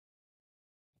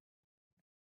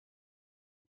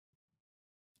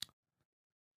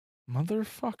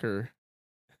 Motherfucker.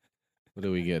 What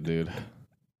do we get, dude?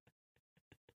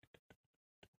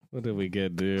 What did we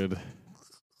get, dude?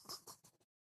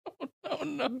 Oh,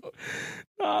 no.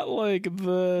 Not like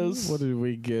this. What did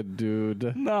we get,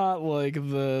 dude? Not like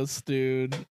this,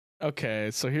 dude. Okay,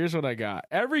 so here's what I got.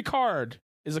 Every card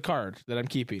is a card that I'm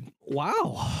keeping.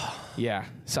 Wow. Yeah,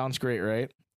 sounds great,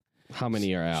 right? How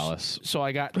many are Alice? So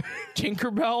I got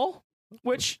Tinkerbell,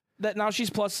 which that now she's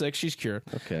 +6, she's cured.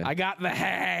 Okay. I got the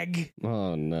Hag.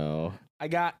 Oh no. I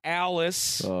got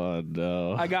Alice. Oh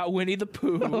no. I got Winnie the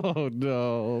Pooh. Oh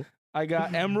no. I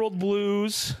got Emerald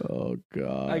Blues. Oh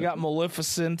god. I got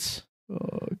Maleficent.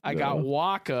 Oh, I got no.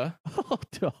 Waka. Oh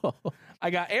no. I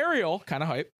got Ariel, kind of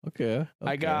hype. Okay.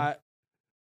 I got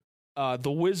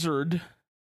the Wizard,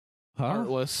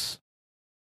 Heartless.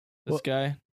 This What?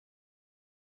 guy.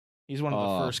 He's one of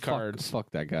the first fuck, cards.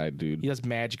 Fuck that guy, dude. He has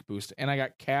magic boost. And I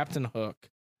got Captain Hook.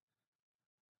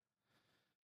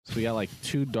 So we got like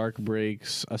 2 dark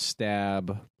breaks, a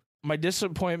stab, My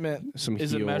disappointment some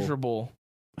is heal. immeasurable,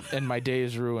 and my day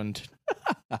is ruined.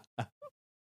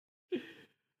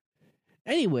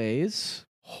 Anyways,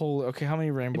 Holy, okay, how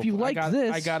many rainbow? If you like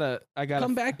this, I gotta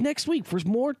come back next week for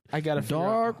more I gotta figure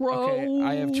Dark out- Okay,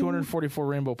 I have Road. 244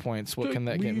 rainbow points. What can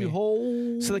that get me?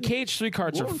 So the KH3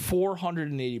 cards are Lord.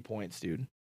 480 points, dude.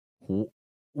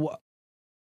 What?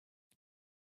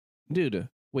 Dude,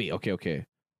 wait, okay.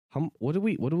 What did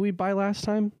we buy last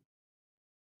time?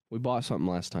 We bought something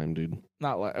last time, dude.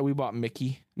 Not like we bought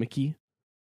Mickey. Mickey?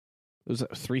 It was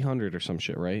 300 or some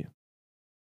shit, right?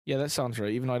 Yeah, that sounds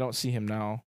right. Even though I don't see him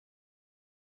now.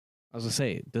 I was gonna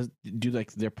say, do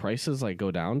like their prices like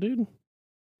go down, dude?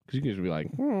 Because you could just be like,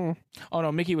 Oh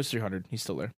no, Mickey was 300. He's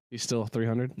still there. he's still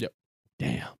 300. Yep.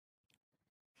 Damn.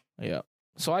 Yeah.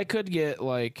 So I could get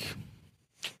like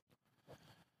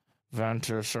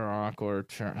Ventus or Aqua.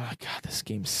 Oh God, this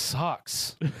game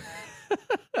sucks.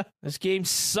 This game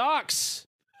sucks.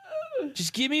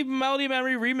 Just give me Melody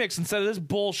Memory Remix instead of this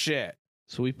bullshit.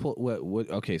 So we put what?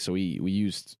 Okay, so we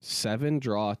used 7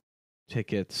 draw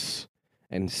tickets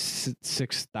and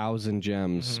 6,000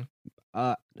 gems.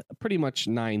 Pretty much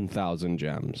 9,000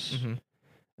 gems. Mm-hmm.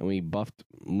 And we buffed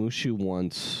Mushu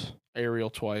once Ariel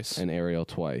twice and Ariel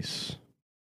twice.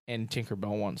 and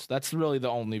Tinkerbell once. That's really the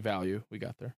only value we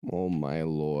got there. Oh my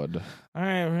lord! All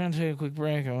right, we're gonna take a quick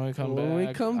break, and when we come When we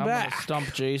back, come I'm back. gonna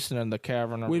stump Jason in the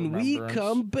cavern of When we remembrance.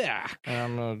 come back, And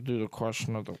I'm gonna do the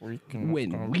question of the week. And it's When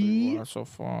gonna we be lots of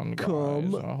fun,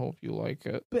 come guys. I hope you like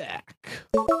it. back.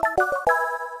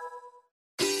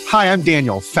 Hi, I'm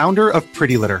Daniel, founder of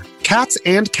Pretty Litter. Cats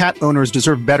and cat owners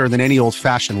deserve better than any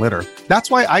old-fashioned litter. That's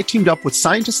why I teamed up with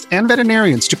scientists and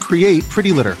veterinarians to create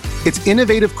Pretty Litter. Its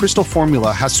innovative crystal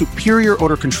formula has superior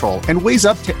odor control and weighs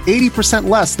up to 80%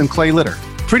 less than clay litter.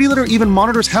 Pretty Litter even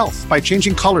monitors health by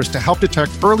changing colors to help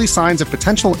detect early signs of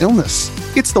potential illness.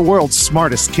 It's the world's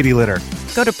smartest kitty litter.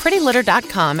 Go to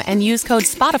prettylitter.com and use code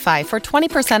SPOTIFY for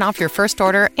 20% off your first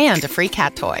order and a free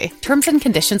cat toy. Terms and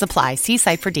conditions apply. See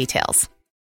site for details.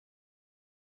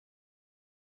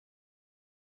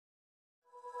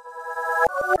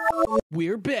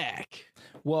 We're back.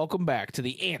 Welcome back to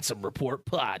the Ansem Report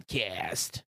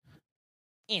podcast.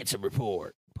 Ansem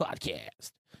Report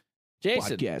podcast.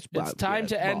 Jason, it's time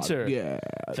to enter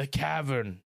the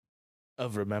cavern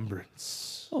of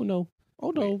remembrance. Oh no!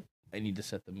 Oh no! Wait, I need to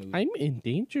set the mood. I'm in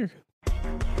danger.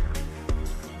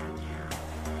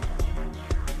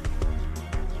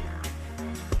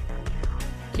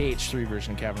 KH3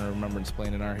 version of Cavern of Remembrance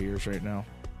playing in our ears right now.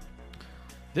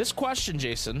 This question,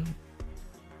 Jason,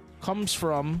 comes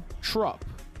from Trupp,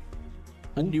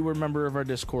 a newer member of our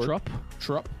Discord.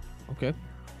 Trupp. Okay.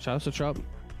 Shout out to Trupp.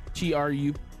 Trupp.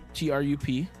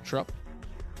 Trupp.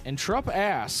 And Trupp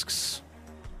asks,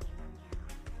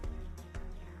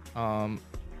 Hello.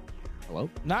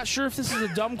 not sure if this is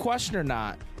a dumb question or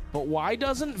not, but why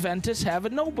doesn't Ventus have a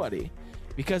nobody?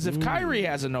 Because if Kyrie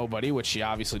has a nobody, which she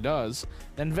obviously does,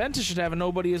 then Ventus should have a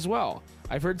nobody as well.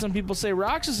 I've heard some people say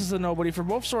Roxas is a nobody for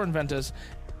both Sora and Ventus,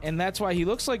 and that's why he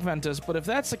looks like Ventus. But if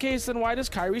that's the case, then why does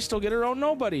Kyrie still get her own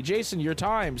nobody? Jason, your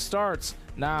time starts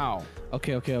now.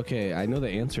 Okay. I know the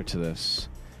answer to this.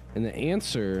 And the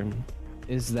answer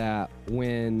is that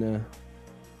when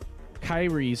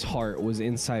Kyrie's heart was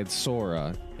inside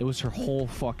Sora, it was her whole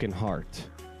fucking heart.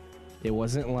 It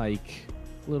wasn't like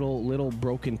little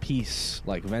broken piece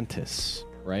like Ventus,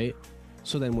 right?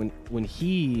 So then when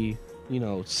he,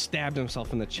 stabbed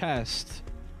himself in the chest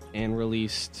and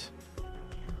released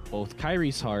both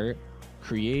Kyrie's heart,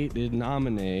 created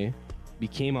Naminé,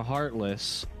 became a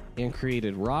Heartless, and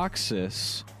created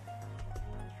Roxas,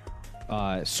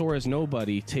 Sora's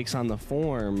nobody takes on the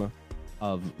form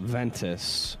of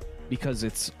Ventus because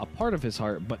it's a part of his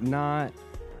heart, but not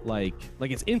like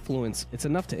its influence. It's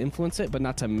enough to influence it, but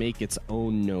not to make its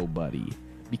own nobody,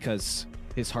 because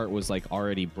his heart was like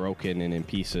already broken and in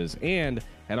pieces and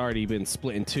had already been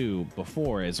split in two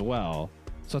before as well.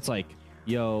 So it's like,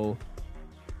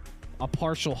 a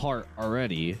partial heart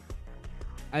already.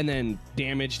 and then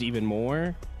damaged even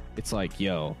more, it's like,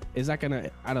 yo, is that gonna,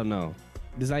 I don't know,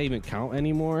 does that even count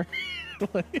anymore?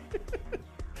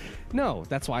 No,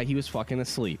 that's why he was fucking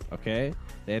asleep, okay?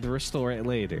 They had to restore it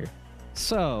later.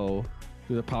 So,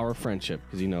 through the power of friendship,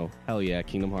 because, you know, hell yeah,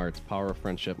 Kingdom Hearts, power of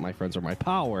friendship, my friends are my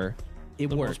power, it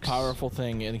The works. most powerful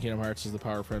thing in Kingdom Hearts is the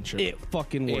power of friendship. It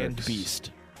fucking works. And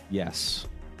Beast. Yes.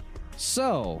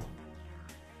 So,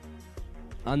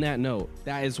 on that note,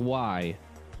 that is why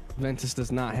Ventus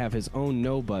does not have his own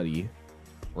nobody,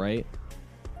 right?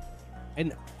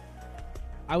 And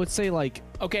I would say, like,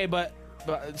 Okay, but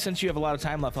since you have a lot of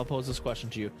time left, I'll pose this question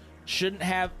to you. Shouldn't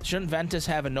Ventus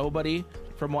have a nobody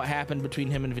from what happened between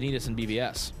him and Vanitas and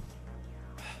BVS?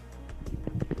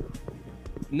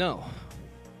 no,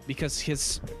 because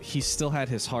he still had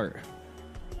his heart.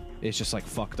 It's just like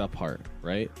fucked up heart,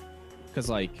 right? Because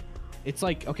like, it's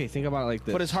like, okay, think about it like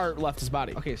this. But his heart left his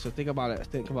body. Okay, so think about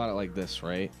it like this,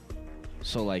 right?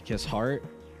 So like his heart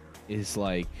is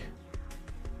like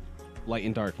light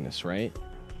and darkness, right?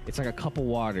 It's like a cup of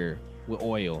water with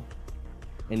oil,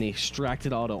 and they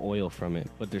extracted all the oil from it,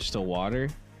 but there's still water.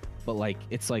 But like,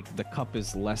 it's like the cup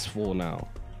is less full now,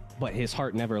 but his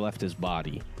heart never left his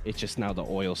body. It's just now the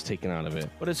oil's taken out of it.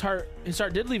 But his heart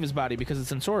did leave his body because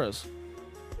it's in Sora's.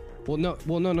 Well,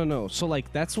 no. So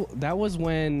like, that was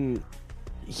when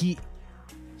he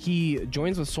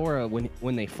joins with Sora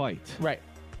when they fight. Right.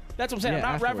 That's what I'm saying. Yeah,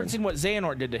 I'm not afterward. referencing what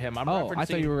Xehanort did to him. I'm Oh, referencing I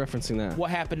thought you were referencing that.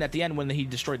 what happened at the end when he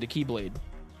destroyed the Keyblade.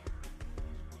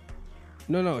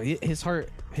 No, his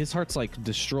heart's like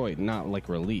destroyed, not like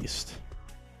released.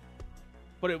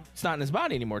 But it's not in his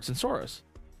body anymore. It's in Sora's.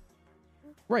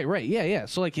 Right, yeah.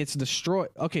 So like, it's destroyed.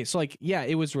 Okay, so like, yeah,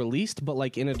 it was released, but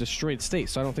like in a destroyed state.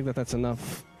 So I don't think that that's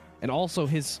enough. And also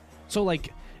so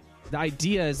like, the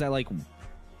idea is that like,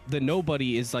 the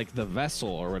nobody is like the vessel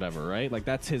or whatever, right? Like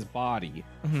that's his body.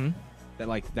 Mm-hmm. That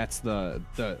like, that's the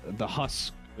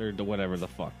husk or the whatever the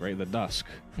fuck, right? The dusk,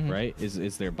 right?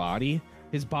 Is their body.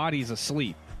 His body's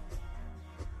asleep.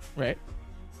 Right.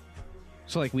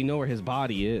 So like, we know where his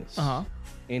body is. Uh-huh.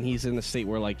 And he's in the state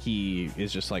where like, he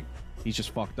is just like, he's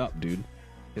just fucked up, dude.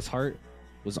 His heart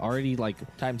was already like,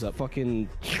 Time's up. fucking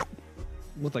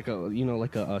with like a, you know,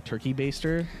 like a turkey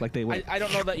baster. Like they went. I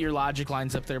don't know that your logic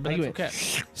lines up there, but Like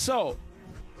that's okay. So,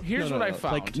 here's No, what I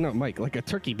found. Like, no, Mike, like a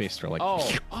turkey baster. Like,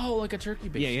 Oh, like a turkey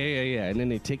base. yeah. And then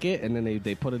they take it and then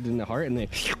they put it in the heart and they.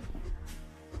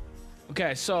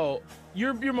 Okay, so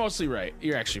you're mostly right.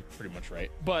 You're actually pretty much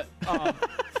right. But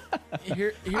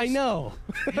here's, I know.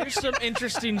 here's some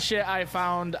interesting shit I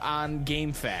found on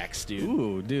GameFAQs, dude.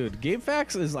 Ooh, dude,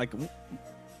 GameFAQs is like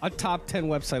a top 10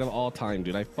 website of all time,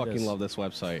 dude. I fucking is. love this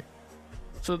website.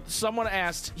 So someone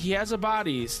asked, he has a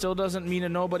body, still doesn't mean a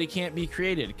nobody can't be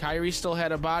created. Kairi still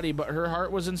had a body, but her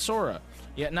heart was in Sora.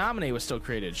 Yet Naminé was still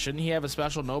created. Shouldn't he have a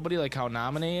special nobody like how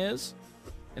Naminé is?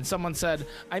 And someone said,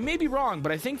 I may be wrong, but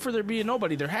I think for there to be a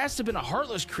nobody, there has to have been a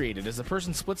Heartless created, as the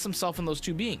person splits himself in those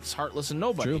two beings, Heartless and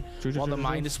Nobody, True, while the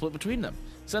mind is split between them.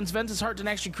 Since Ventus' heart didn't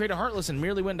actually create a Heartless and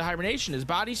merely went into hibernation, his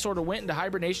body sort of went into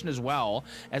hibernation as well,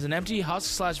 as an empty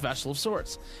husk/vessel of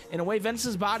sorts. In a way,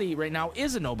 Ventus' body right now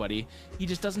is a nobody. He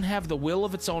just doesn't have the will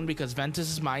of its own because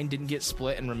Ventus' mind didn't get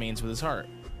split and remains with his heart.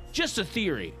 Just a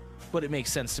theory, but it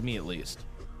makes sense to me at least.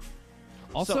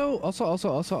 Also,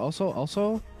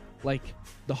 like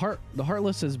the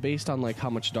Heartless is based on like how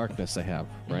much darkness they have,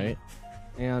 right?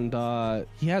 And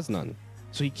he has none,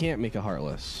 so he can't make a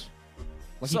Heartless.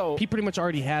 Like So- he pretty much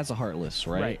already has a Heartless,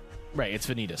 right? Right, it's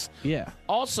Vanitas. Yeah,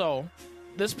 Also,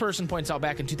 this person points out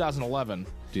back in 2011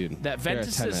 dude. that they're a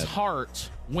Ventus' 10-head. heart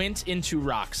went into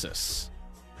Roxas.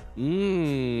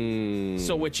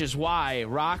 So Which is why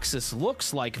Roxas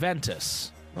looks like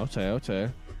Ventus, okay,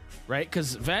 right?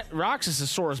 Because Roxas is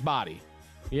Sora's body.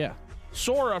 yeah.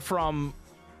 Sora from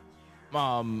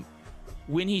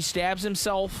when he stabs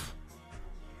himself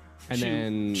And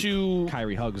then to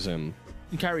Kairi hugs him.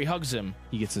 Kairi hugs him.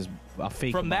 He gets a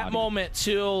fake From that body. moment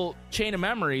till Chain of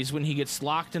Memories, when he gets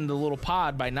locked in the little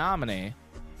pod by Naminé,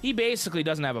 he basically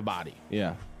doesn't have a body.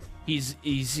 Yeah, He's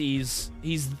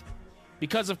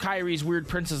because of Kairi's weird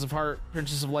Princess of Heart,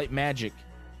 Princess of Light magic.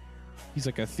 he's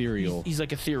like ethereal. He's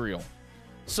like ethereal.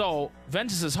 So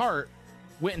Ventus's heart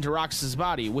went into Roxas'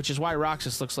 body, which is why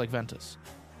Roxas looks like Ventus.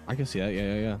 I can see that.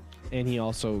 Yeah. And he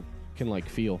also can like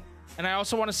feel. And I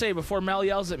also want to say, before Mel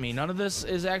yells at me, none of this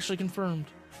is actually confirmed.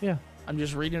 Yeah. I'm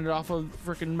just reading it off of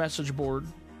freaking message board.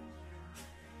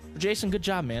 Jason, good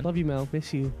job, man. Love you, Mel.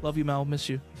 Miss you. Love you, Mel. Miss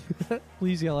you.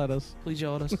 Please yell at us. Please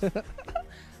yell at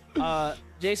us.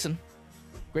 Jason,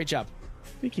 great job.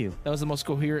 Thank you. That was the most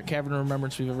coherent Cavern of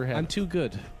Remembrance we've ever had. I'm too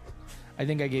good. I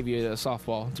think I gave you a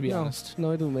softball, to be honest. No,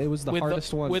 it was the With the-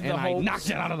 hardest one, with and the I hopes- knocked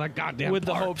it out of the goddamn With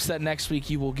the park. hopes that next week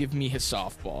you will give me his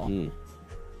softball.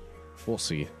 We'll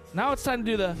see. Now it's time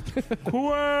to do the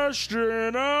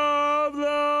question of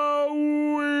the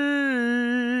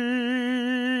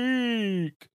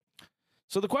week.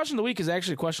 So the question of the week is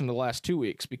actually a question of the last 2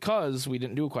 weeks because we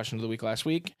didn't do a question of the week last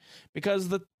week because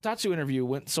the Tatsu interview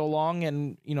went so long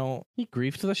and, you know, He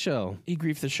griefed the show. he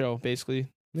griefed the show, basically.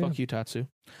 Yeah. Fuck you, Tatsu.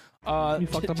 You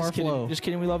fucked up just our kidding. flow. Just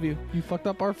kidding, we love you. You fucked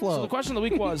up our So flow. the question of the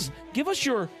week was, give us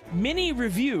your mini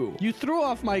review You threw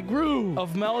off my groove.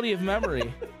 of Melody of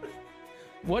Memory.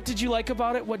 What did you like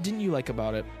about it? What didn't you like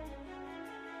about it?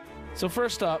 So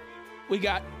first up, we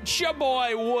got your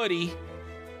boy Woody.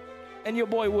 And your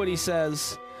boy Woody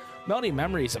says, Melody of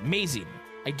Memory is amazing.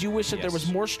 I do wish that there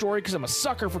was more story because I'm a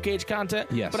sucker for Cage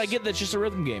content. Yes. But I get that it's just a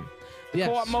rhythm game. The Yes.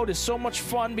 co-op mode is so much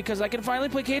fun because I can finally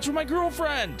play Cage with my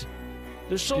girlfriend.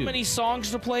 There's so Dude. many songs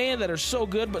to play in that are so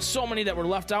good, but so many that were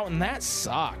left out, and that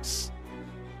sucks.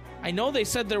 I know they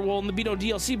said there will only be no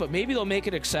DLC, but maybe they'll make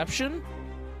an exception.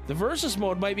 The Versus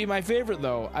mode might be my favorite,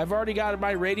 though. I've already got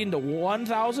my rating to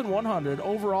 1,100.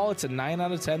 Overall, it's a 9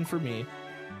 out of 10 for me.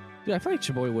 Dude, I feel like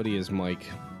your boy Woody is Mike.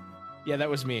 Yeah, that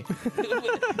was me.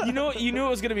 you knew it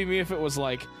was gonna be me if it was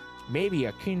like maybe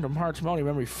a Kingdom Hearts Melody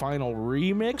Memory final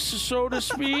remix, so to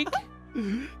speak.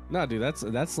 No, dude,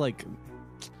 that's like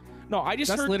No, I just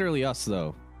that's heard. literally us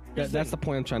though. Here's the That's thing. the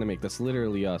point I'm trying to make. That's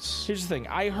literally us. Here's the thing.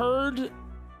 I heard.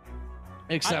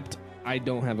 Except I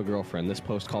don't have a girlfriend. This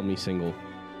post called me single.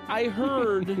 I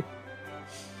heard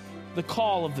the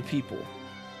call of the people.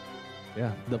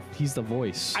 Yeah, he's the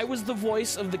voice. I was the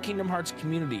voice of the Kingdom Hearts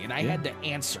community, and I had to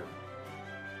answer.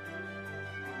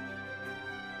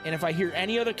 And if I hear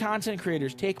any other content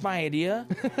creators take my idea,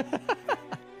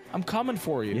 I'm coming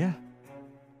for you. Yeah,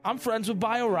 I'm friends with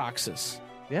BioRoxas.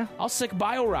 yeah, I'll sick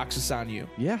BioRoxas on you.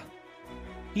 yeah.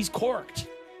 He's corked.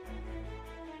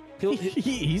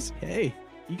 Hey,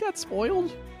 he got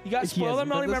spoiled. He got He spoiled on hasn't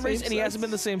Melody been the Memories, same and he hasn't since.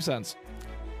 been the same since.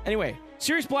 Anyway,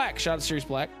 Sirius Black. Shout out to Sirius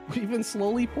Black. We've been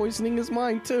slowly poisoning his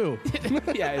mind too.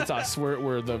 Yeah, it's us.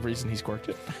 We're the reason he's corked.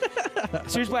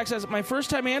 Sirius Black says, my first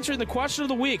time answering the question of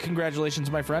the week.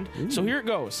 Congratulations, my friend. So here it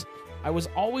goes. I was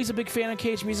always a big fan of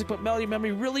Cage music, but Melody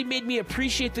Memory really made me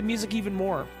appreciate the music even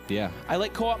more. Yeah. I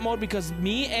like co-op mode because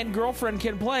me and girlfriend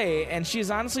can play, and she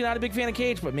is honestly not a big fan of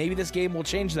Cage, but maybe this game will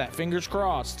change that. Fingers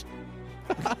crossed.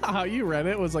 How you read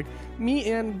it was like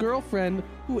me and girlfriend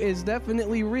who is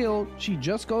definitely real. She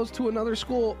just goes to another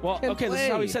school. Well, can okay, this is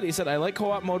how he play. said it. He said, I like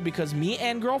co-op mode because me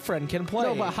and girlfriend can play.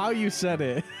 No, but how you said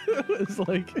it, it's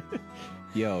like,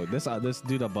 yo, this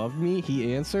dude above me,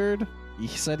 he answered. He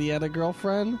said he had a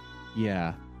girlfriend.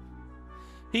 Yeah.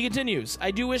 He continues,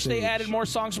 I do wish they added more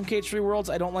songs from Cage 3 Worlds.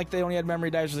 I don't like they only had memory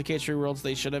dives for the Cage 3 Worlds.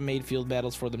 They should have made field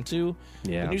battles for them too.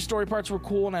 Yeah. The new story parts were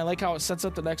cool, and I like how it sets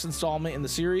up the next installment in the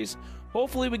series.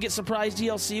 Hopefully we get surprise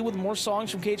DLC with more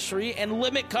songs from Cage 3 and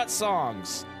limit cut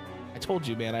songs. I told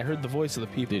you, man. I heard the voice of the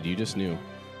people. Dude, you just knew.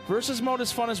 Versus mode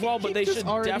is fun as well, but He they just should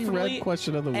already definitely read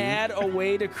question of the week. add a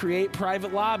way to create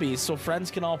private lobbies so friends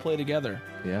can all play together.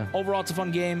 Yeah. Overall, it's a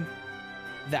fun game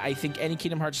that I think any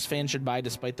Kingdom Hearts fan should buy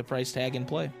despite the price tag and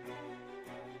play.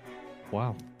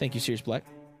 Wow. Thank you, Sirius Black.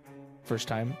 First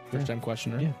time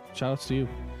questioner. Yeah. Shout outs to you.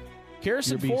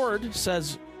 Harrison You're a beast. Ford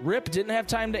says, Rip didn't have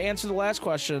time to answer the last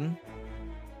question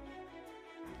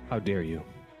How dare you?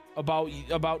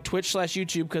 about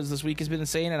Twitch/YouTube because this week has been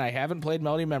insane and I haven't played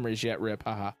Melody Memories yet, Rip.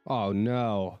 Haha. Oh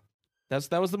no. That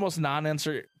was the most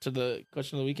non-answer to the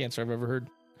question of the week answer I've ever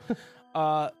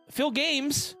heard. Phil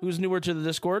Games, who's newer to the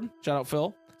Discord, shout out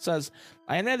Phil, says,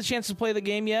 I haven't had the chance to play the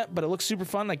game yet, but it looks super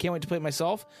fun. I can't wait to play it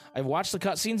myself. I've watched the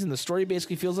cutscenes, and the story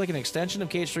basically feels like an extension of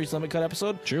Cage 3's Limit Cut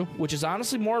episode. True. Which is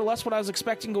honestly more or less what I was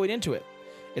expecting going into it.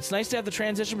 It's nice to have the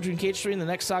transition between Cage 3 and the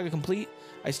next saga complete.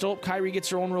 I still hope Kairi gets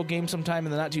her own real game sometime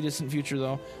in the not too distant future,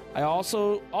 though. I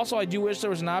also I do wish there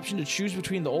was an option to choose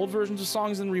between the old versions of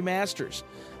songs and remasters.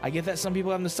 I get that some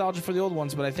people have nostalgia for the old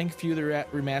ones, but I think few of the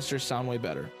remasters sound way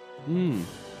better. Mm.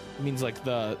 It means like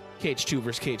the Cage 2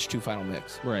 versus Cage 2 final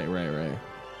mix. Right.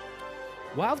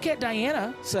 Wildcat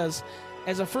Diana says,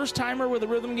 as a first-timer with a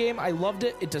rhythm game, I loved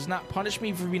it. It does not punish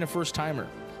me for being a first-timer.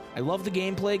 I love the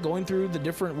gameplay, going through the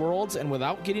different worlds, and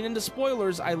without getting into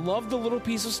spoilers, I love the little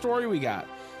piece of story we got.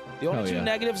 The only Hell two yeah.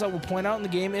 negatives I will point out in the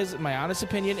game is, in my honest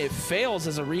opinion, it fails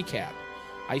as a recap.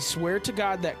 I swear to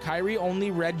God that Kairi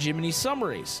only read Jiminy's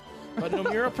summaries, but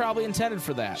Nomura probably intended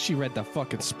for that. She read the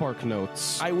fucking Spark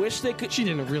Notes. I wish they could. She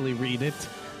didn't really read it.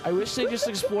 I wish they just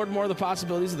explored more of the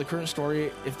possibilities of the current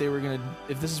story if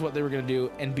this is what they were gonna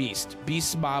do. And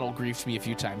Beast's model griefs me a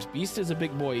few times. Beast is a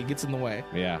big boy; he gets in the way.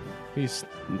 Yeah. He's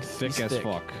thick He's as thick.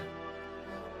 fuck.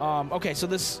 Okay, so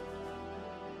this...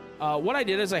 what I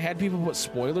did is I had people put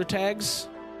spoiler tags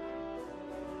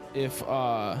if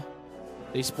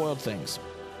they spoiled things.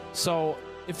 So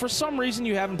if for some reason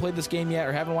you haven't played this game yet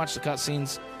or haven't watched the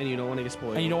cutscenes... And you don't want to get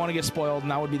spoiled. And you don't want to get spoiled,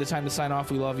 now would be the time to sign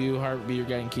off. We love you. Heart be your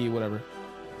guiding key, whatever.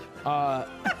 Yeah,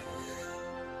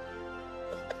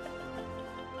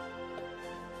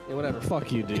 whatever.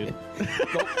 Fuck you, dude.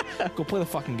 Go play the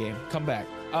fucking game. Come back.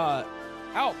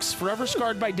 Alks, Forever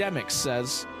Scarred by Demix,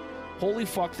 says, holy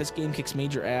fuck, this game kicks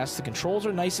major ass. The controls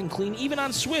are nice and clean, even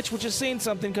on Switch, which is saying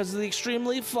something because of the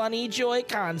extremely funny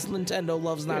Joy-Cons Nintendo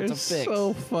loves not to fix.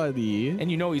 So funny.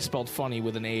 And you know he spelled funny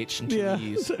with an H and two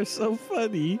E's. They're so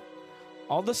funny.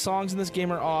 All the songs in this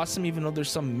game are awesome, even though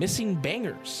there's some missing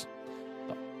bangers.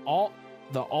 All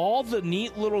the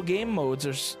neat little game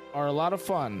modes are a lot of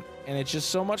fun, and it's just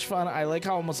so much fun. I like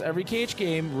how almost every KH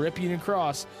game, Rip Union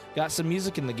Cross, got some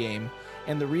music in the game,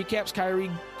 and the recaps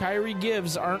Kyrie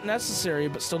gives aren't necessary,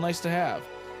 but still nice to have.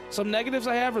 Some negatives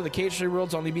I have are the KH3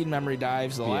 worlds only being memory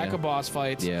dives, the lack of boss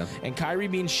fights, and Kyrie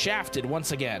being shafted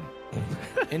once again.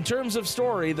 In terms of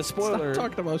story, the spoiler...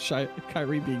 Stop talking about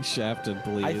Kyrie being shafted,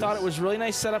 please. I thought it was really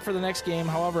nice setup for the next game.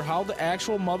 However, how the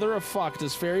actual mother of fuck,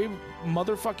 this fairy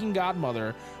motherfucking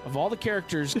godmother of all the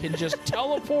characters, can just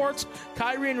teleport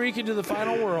Kyrie and Rika to the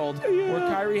final world, where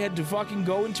Kyrie had to fucking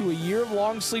go into a year of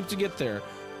long sleep to get there.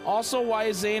 Also, why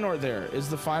is Xehanort there? Is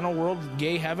the final world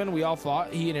gay heaven we all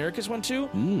thought he and Ericus went to?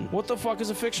 What the fuck is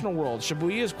a fictional world?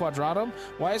 Shibuya is Quadratum?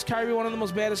 Why is Kyrie one of the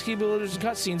most baddest key builders in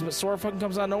cutscenes, but Sora fucking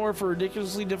comes out of nowhere for a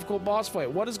ridiculously difficult boss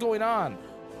fight? What is going on?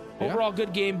 Overall,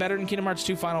 good game, better than Kingdom Hearts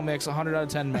 2 Final Mix, 100 out of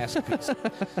 10 masterpiece.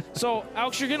 So,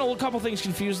 Alex, you're getting a couple things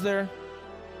confused there.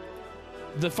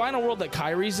 The final world that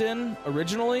Kyrie's in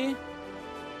originally,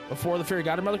 before the fairy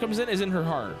godmother comes in, is in her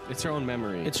heart. It's her own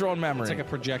memory. It's her own memory. It's like a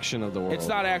projection of the world. It's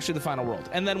not actually the final world.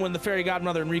 And then when the fairy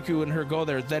godmother and Riku and her go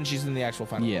there, then she's in the actual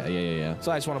final world. Yeah.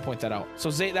 So I just want to point that out.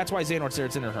 So that's why Xehanort's there.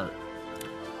 It's in her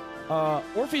heart.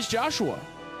 Orpheus Joshua,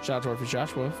 shout out to Orpheus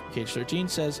Joshua, KH13,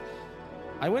 says,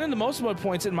 I went into most of my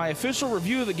points in my official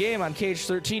review of the game on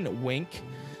KH13, wink,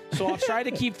 so I'll try to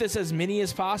keep this as mini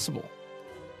as possible.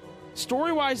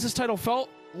 Story-wise, this title felt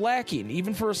lacking,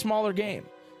 even for a smaller game.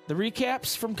 The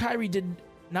recaps from Kyrie did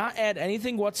not add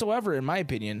anything whatsoever, in my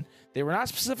opinion. They were not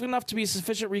specific enough to be a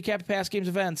sufficient recap of past games'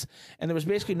 events, and there was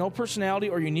basically no personality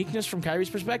or uniqueness from Kyrie's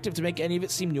perspective to make any of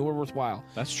it seem new or worthwhile.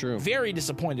 That's true. Very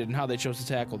disappointed in how they chose to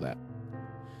tackle that.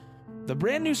 The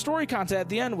brand new story content at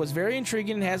the end was very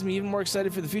intriguing and has me even more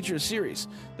excited for the future of the series.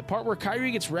 The part where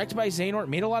Kyrie gets wrecked by Xehanort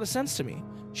made a lot of sense to me.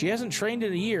 She hasn't trained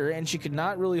in a year, and she could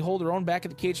not really hold her own back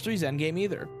at the KH3's endgame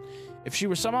either. If she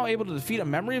were somehow able to defeat a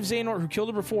memory of Xehanort who killed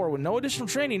her before with no additional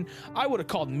training, I would have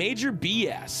called major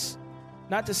BS.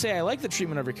 Not to say I like the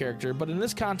treatment of her character, but in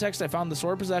this context, I found the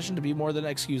sword possession to be more than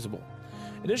excusable.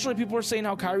 Additionally, people are saying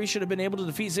how Kyrie should have been able to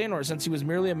defeat Xehanort since he was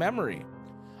merely a memory.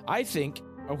 I think...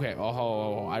 Okay,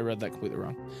 I read that completely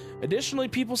wrong. Additionally,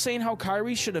 people saying how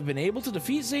Kyrie should have been able to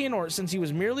defeat Xehanort since he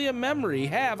was merely a memory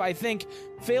have, I think,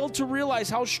 failed to realize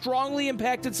how strongly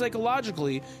impacted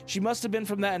psychologically she must have been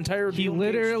from that entire ordeal. He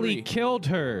literally killed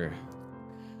her.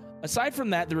 Aside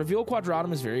from that, the reveal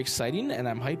Quadratum is very exciting, and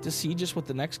I'm hyped to see just what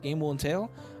the next game will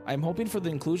entail. I'm hoping for the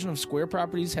inclusion of Square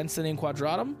properties, hence the name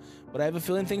Quadratum, but I have a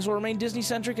feeling things will remain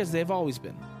Disney-centric as they've always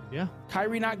been. Yeah.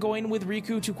 Kyrie not going with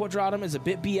Riku to Quadratum is a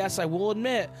bit BS, I will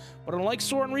admit, but unlike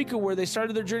Sora and Riku, where they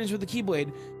started their journeys with the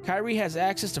Keyblade, Kyrie has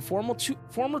access to former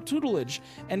tutelage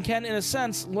and can, in a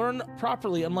sense, learn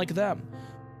properly unlike them.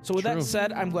 So with that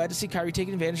said, I'm glad to see Kyrie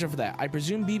taking advantage of that. I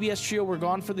presume BBS Trio were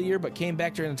gone for the year but came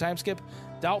back during the time skip.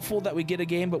 Doubtful that we get a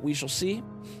game, but we shall see.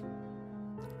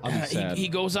 I'll be sad. He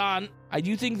goes on, I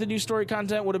do think the new story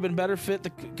content would have been better fit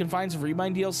the confines of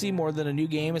Remind DLC more than a new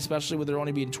game, especially with there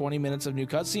only being 20 minutes of new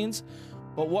cutscenes.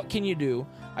 But what can you do?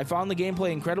 I found the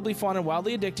gameplay incredibly fun and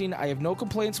wildly addicting. I have no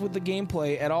complaints with the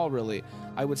gameplay at all, really.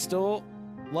 I would still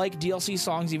like DLC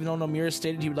songs, even though Nomura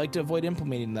stated he would like to avoid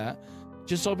implementing that.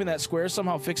 Just hoping that Square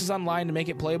somehow fixes online to make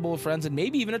it playable with friends and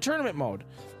maybe even a tournament mode.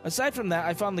 Aside from that,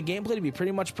 I found the gameplay to be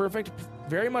pretty much perfect,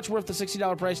 very much worth the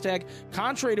 $60 price tag,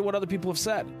 contrary to what other people have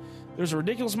said. There's a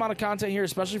ridiculous amount of content here,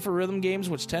 especially for rhythm games,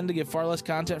 which tend to give far less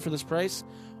content for this price.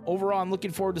 Overall, I'm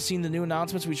looking forward to seeing the new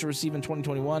announcements we should receive in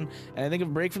 2021, and I think a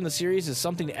break from the series is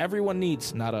something everyone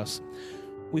needs, not us.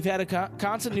 We've had a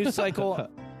constant news cycle...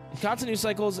 Constant news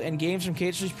cycles and games from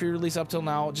KH3's pre-release up till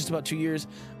now, just about 2 years.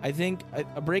 I think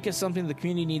a break is something the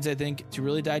community needs, I think, to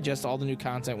really digest all the new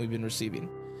content we've been receiving.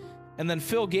 And then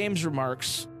Phil Games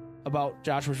remarks about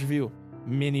Joshua's review.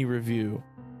 Mini review.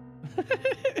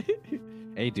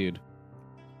 Hey, dude.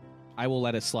 I will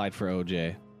let it slide for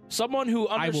OJ. Someone who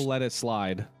I will let it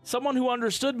slide. Someone who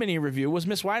understood mini review was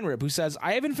Miss Weinrib, who says,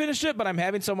 I haven't finished it, but I'm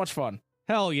having so much fun.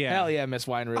 Hell yeah. Hell yeah, Miss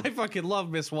Weinrib. I fucking love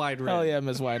Miss Weinrib. Hell yeah,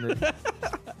 Miss Weinrib.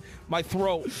 My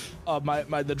throat,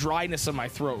 the dryness of my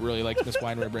throat really like Miss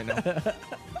Weinrib right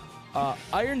now.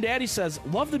 Iron Daddy says,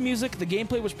 love the music. The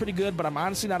gameplay was pretty good, but I'm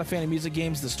honestly not a fan of music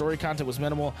games. The story content was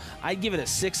minimal. I'd give it a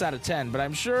 6 out of 10, but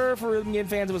I'm sure for rhythm game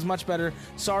fans it was much better.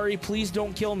 Sorry, please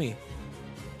don't kill me.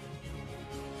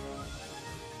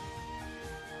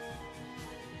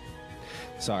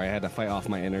 Sorry, I had to fight off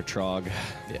my inner trog.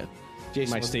 Yeah.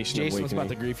 Jason was about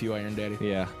to grief you, Iron Daddy.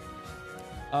 Yeah.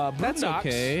 That's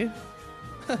okay.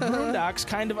 Boondocks,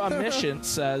 kind of omniscient,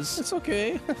 says... It's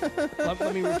okay.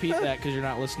 let me repeat that because you're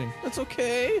not listening. That's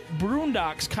okay.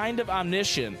 Broondocks, kind of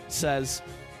omniscient, says,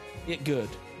 it good.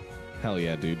 Hell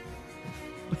yeah, dude.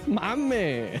 My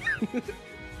man.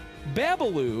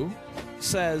 Babaloo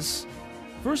says,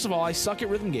 first of all, I suck at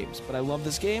rhythm games, but I love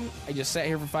this game. I just sat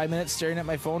here for 5 minutes staring at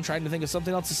my phone trying to think of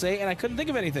something else to say, and I couldn't think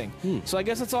of anything. So I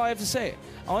guess that's all I have to say.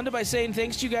 I'll end it by saying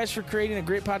thanks to you guys for creating a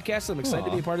great podcast. I'm excited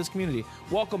to be a part of this community.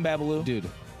 Welcome, Babaloo. Dude.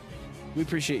 We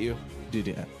appreciate you. Dude,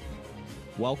 yeah.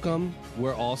 Welcome.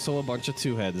 We're also a bunch of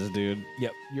two-heads, dude.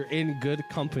 Yep. You're in good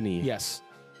company. Yes.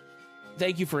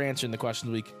 Thank you for answering the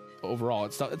question week overall.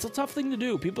 It's a tough thing to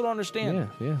do. People don't understand.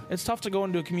 Yeah. It's tough to go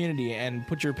into a community and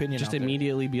put your opinion Just out there.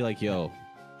 immediately be like, yo,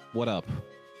 what up?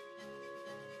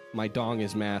 My dong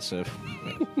is massive.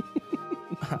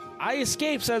 I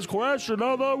Escape says, question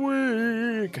of the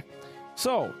week.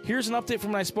 So, here's an update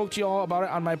from when I spoke to you all about it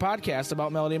on my podcast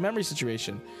about Melody and Memory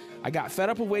situation. I got fed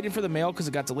up with waiting for the mail because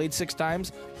it got delayed 6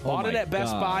 times, bought it at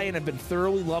Best Buy, and have been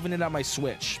thoroughly loving it on my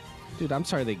Switch. Dude, I'm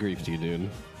sorry they griefed you, dude.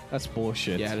 That's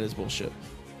bullshit. Yeah, it is bullshit.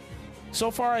 So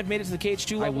far, I've made it to the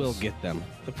KH2 levels. I will get them.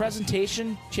 The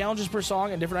presentation, challenges per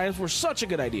song, and different items were such a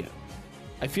good idea.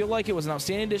 I feel like it was an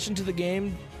outstanding addition to the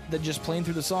game than just playing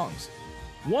through the songs.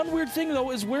 One weird thing,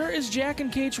 though, is where is Jack in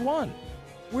KH1?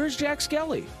 Where's Jack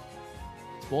Skelly?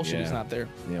 It's bullshit, he's not there.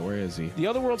 Yeah, where is he? The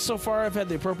other worlds so far have had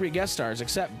the appropriate guest stars,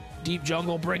 except Deep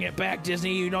Jungle, bring it back,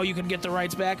 Disney. You know you can get the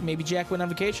rights back. Maybe Jack went on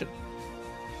vacation.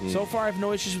 So far, I have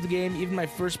no issues with the game. Even my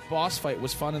first boss fight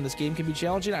was fun, and this game can be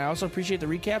challenging. I also appreciate the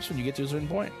recaps when you get to a certain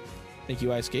point. Thank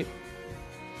you, I Escape.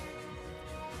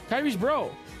 Kyrie's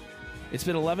bro. It's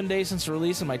been 11 days since the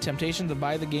release, and my temptation to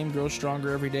buy the game grows stronger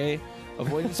every day.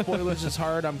 Avoiding spoilers is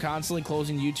hard. I'm constantly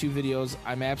closing YouTube videos.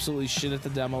 I'm absolutely shit at the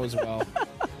demo as well.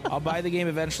 I'll buy the game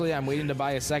eventually. I'm waiting to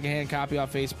buy a secondhand copy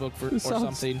off Facebook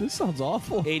something. This sounds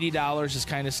awful. $80 is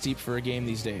kind of steep for a game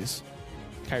these days.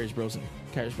 Kyrie's Bros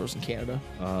in Canada.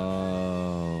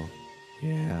 Oh,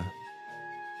 yeah.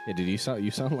 Yeah, dude, you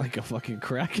sound like a fucking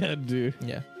crackhead, dude.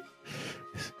 Yeah.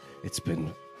 It's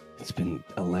been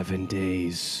 11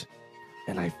 days,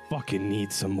 and I fucking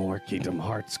need some more Kingdom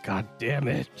Hearts. God damn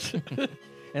it!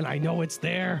 And I know it's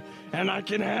there, and I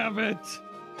can have it.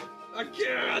 I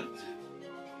can't.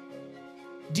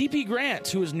 DP Grant,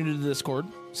 who is new to the Discord,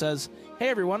 says, hey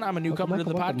everyone, I'm a newcomer to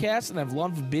the podcast, and I've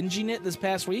loved binging it this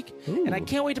past week, and I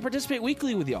can't wait to participate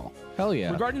weekly with y'all. Hell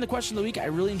yeah. Regarding the question of the week, I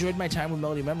really enjoyed my time with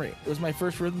Melody Memory. It was my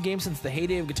first rhythm game since the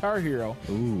heyday of Guitar Hero,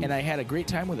 and I had a great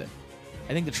time with it.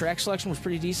 I think the track selection was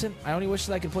pretty decent. I only wish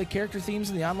that I could play character themes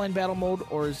in the online battle mode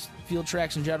or as field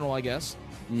tracks in general, I guess.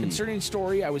 Concerning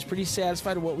story, I was pretty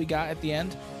satisfied with what we got at the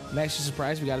end. I'm actually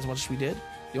surprised we got as much as we did.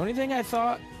 The only thing I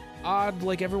thought odd,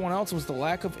 like everyone else, was the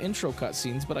lack of intro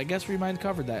cutscenes, but I guess Remind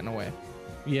covered that in a way.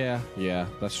 Yeah,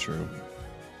 that's true.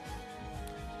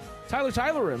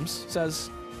 Tyler Rims says,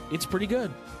 it's pretty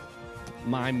good.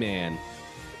 My man,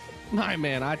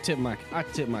 I tip my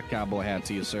cowboy hat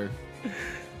to you, sir.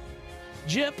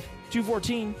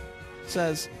 Jip214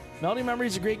 says, Melody Memory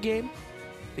is a great game.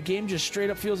 The game just straight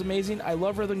up feels amazing. I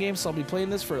love rhythm games, so I'll be playing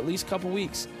this for at least a couple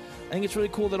weeks. I think it's really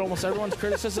cool that almost everyone's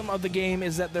criticism of the game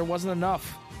is that there wasn't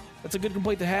enough. That's a good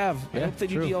complaint to have. I hope they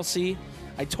do DLC.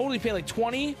 I totally pay like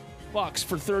 $20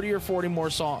 for 30 or 40 more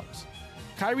songs.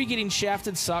 Kyrie getting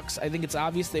shafted sucks. I think it's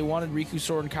obvious they wanted Riku,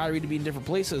 Sora, and Kyrie to be in different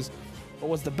places. But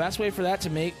was the best way for that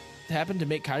to happen to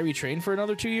make Kyrie train for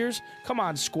another 2 years? Come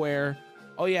on, Square.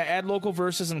 Oh yeah, add local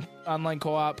verses and online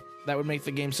co-op. That would make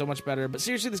the game so much better. But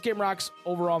seriously, this game rocks.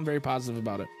 Overall, I'm very positive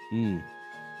about it.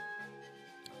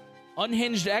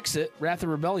 Unhinged Exit, Wrath of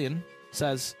Rebellion,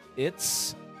 says,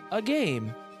 it's a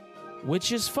game,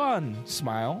 which is fun.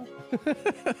 Smile.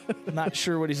 Not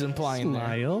sure what he's implying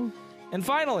there. And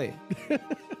finally,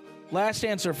 last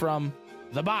answer from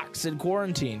The Box in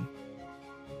Quarantine.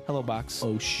 Hello, Box.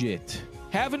 Oh, shit.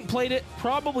 Haven't played it,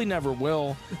 probably never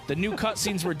will. The new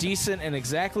cutscenes were decent and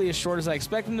exactly as short as I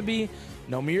expect them to be.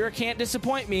 Nomura can't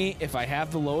disappoint me if I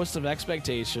have the lowest of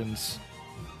expectations.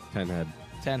 10 head.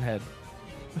 10 head.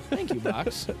 Thank you,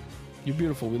 Box. You're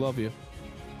beautiful. We love you.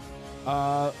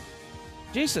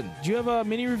 Jason, do you have a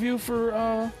mini review for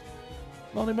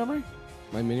Melody Memory?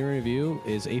 My mini review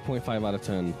is 8.5 out of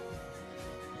 10.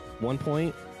 1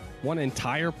 point, one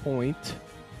entire point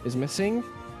is missing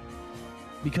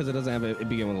because it doesn't have it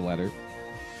begin with a letter.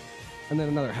 And then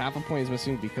another half a point is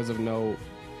missing because of no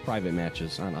private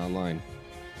matches on online.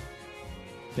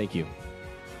 Thank you.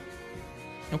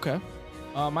 Okay.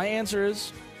 My answer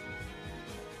is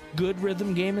good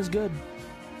rhythm game is good.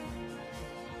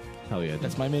 Hell yeah.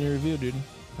 That's my mini review, dude.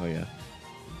 Oh yeah.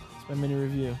 That's my mini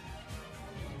review.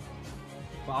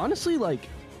 But honestly, like,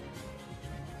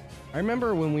 I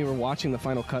remember when we were watching the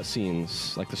final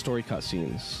cutscenes, like the story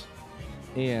cutscenes,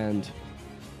 and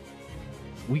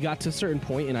we got to a certain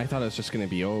point, and I thought it was just going to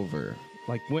be over.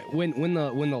 Like when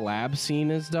the lab scene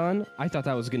is done, I thought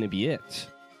that was going to be it,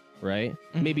 right?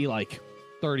 Mm-hmm. Maybe like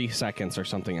 30 seconds or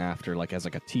something after, like as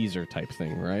like a teaser type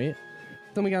thing, right?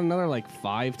 Then we got another like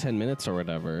 5-10 minutes or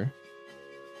whatever,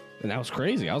 and that was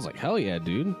crazy. I was like, hell yeah,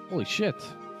 dude! Holy shit!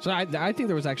 So I think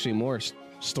there was actually more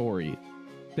story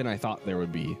than I thought there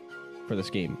would be for this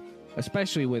game,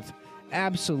 especially with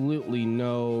absolutely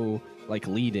no like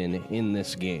lead-in in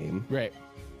this game. Right.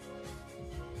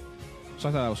 So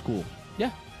I thought that was cool.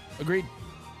 Yeah. Agreed.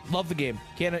 Love the game.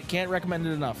 Can't recommend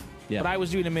it enough. Yeah. But I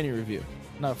was doing a mini review,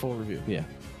 not a full review. Yeah.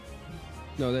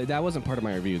 No, that wasn't part of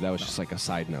my review. That was just like a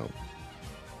side note.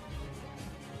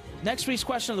 Next week's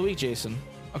question of the week, Jason.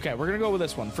 Okay, we're gonna go with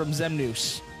this one from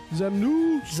Zemnoose.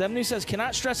 Zemnoose. Zemnoose says,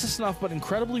 cannot stress this enough, but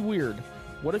incredibly weird.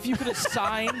 What if you could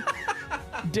assign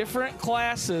different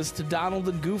classes to Donald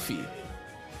and Goofy?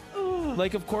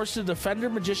 Like, of course, the Defender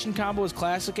Magician combo is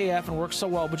classic AF and works so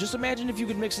well, but just imagine if you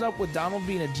could mix it up with Donald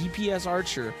being a DPS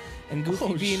archer and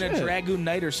Goofy being a Dragoon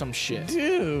Knight or some shit.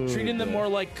 Dude. Treating them more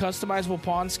like customizable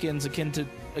pawn skins akin to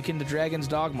Dragon's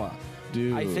Dogma.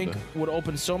 Dude. I think would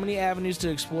open so many avenues to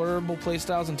explorable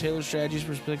playstyles and tailored strategies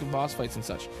for specific boss fights and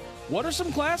such. What are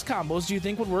some class combos do you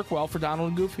think would work well for Donald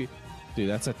and Goofy? Dude,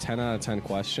 that's a 10 out of 10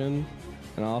 question.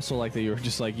 And I also like that you were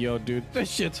just like, yo, dude,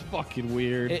 this shit's fucking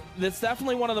weird. That's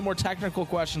definitely one of the more technical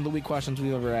questions, the week questions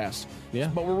we've ever asked. Yeah.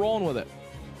 But we're rolling with it.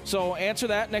 So answer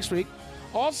that next week.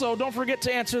 Also, don't forget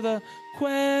to answer the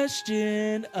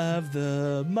question of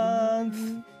the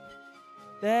month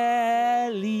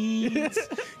that leads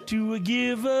to a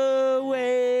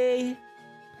giveaway.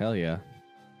 Hell yeah.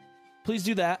 Please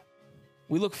do that.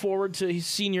 We look forward to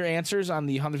seeing your answers on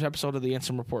the 100th episode of the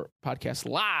Ansem Report podcast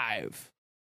live.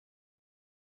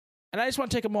 And I just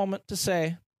want to take a moment to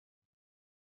say,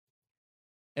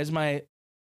 as my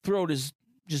throat is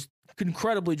just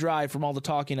incredibly dry from all the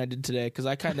talking I did today, because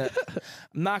I kind of,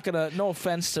 I'm not going to, no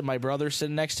offense to my brother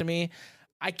sitting next to me,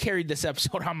 I carried this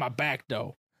episode on my back,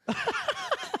 though.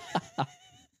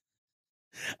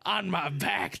 On my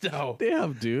back, though.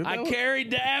 Damn, dude. I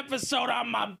carried the episode on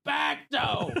my back,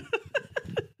 though.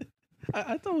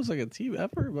 I thought it was like a team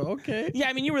effort, but okay. Yeah,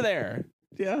 I mean, you were there.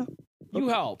 Yeah. You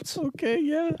helped. Okay,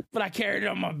 yeah. But I carried it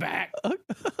on my back.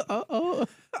 Uh-oh.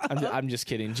 I'm just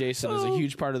kidding. Jason is a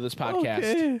huge part of this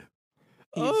podcast.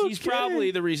 Okay. He's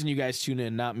probably the reason you guys tune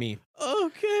in, not me.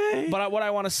 Okay. But what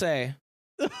I want to say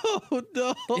oh,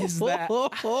 no. is that...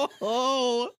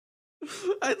 Oh,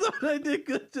 I thought I did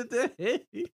good today.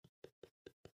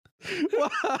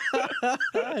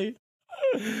 Why?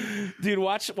 Dude,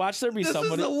 watch there be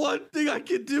somebody. This is the one thing I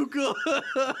can do good.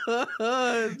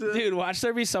 Dude, watch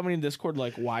there be somebody in Discord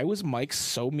like, why was Mike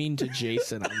so mean to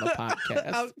Jason on the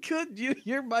podcast? How could you?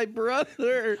 You're my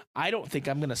brother. I don't think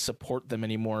I'm going to support them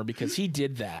anymore because he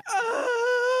did that.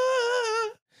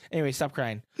 Anyway, stop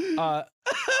crying. Damn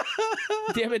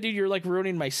it, dude, you're like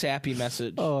ruining my sappy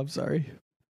message. Oh, I'm sorry.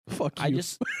 Fuck you.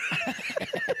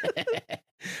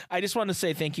 I just want to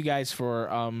say thank you guys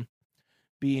for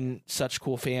being such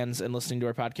cool fans and listening to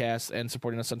our podcast and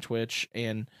supporting us on Twitch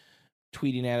and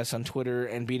tweeting at us on Twitter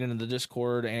and being in the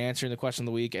Discord and answering the question of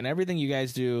the week and everything you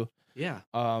guys do. Yeah.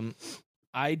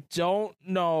 I don't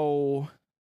know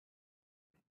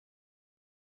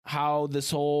how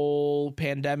this whole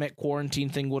pandemic quarantine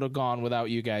thing would have gone without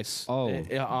you guys. Oh,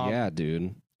 yeah,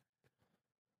 dude.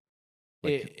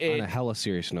 Like, on a hella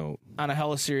serious note. On a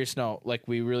hella serious note, like,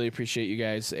 we really appreciate you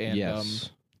guys. And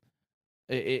yes.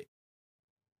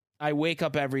 I wake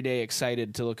up every day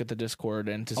excited to look at the Discord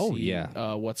and to see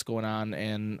what's going on.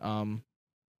 And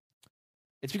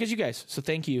it's because you guys. So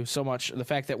thank you so much. The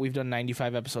fact that we've done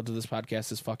 95 episodes of this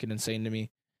podcast is fucking insane to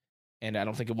me. And I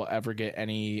don't think it will ever get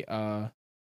any... I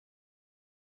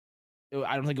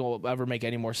don't think it will ever make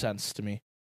any more sense to me.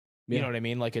 You know what I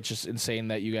mean? Like, it's just insane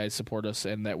that you guys support us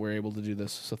and that we're able to do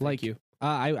this. So thank you.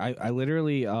 I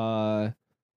literally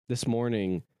this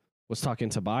morning was talking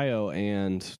to Bio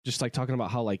and just like talking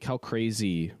about how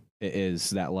crazy it is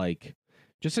that like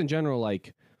just in general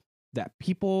like that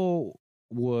people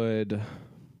would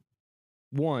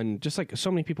just like so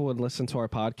many people would listen to our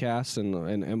podcast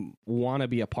and want to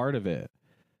be a part of it,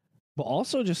 but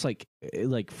also just like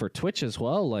for Twitch as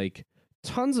well, like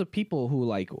tons of people who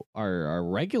like are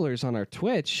regulars on our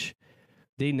Twitch,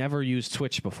 they never used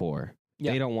Twitch before.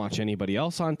 They don't watch anybody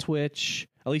else on Twitch,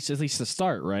 at least to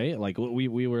start, right? Like we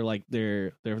were like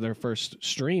their first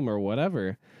stream or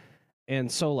whatever.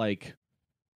 And so like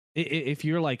if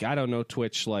you're like, I don't know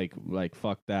Twitch, like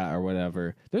fuck that or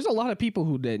whatever, there's a lot of people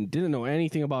who didn't know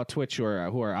anything about Twitch or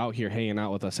who are out here hanging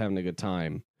out with us having a good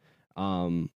time.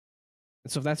 And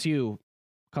so if that's you,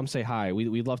 come say hi.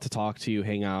 We'd love to talk to you,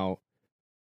 hang out,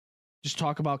 just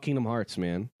talk about Kingdom Hearts,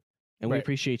 man. And we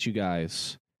appreciate you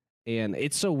guys. And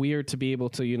it's so weird to be able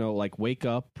to, you know, like wake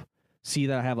up, see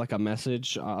that I have like a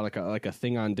message, like a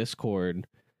thing on Discord,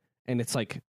 and it's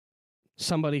like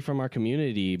somebody from our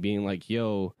community being like,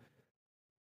 "Yo,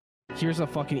 here's a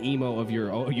fucking emo of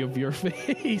your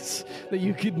face that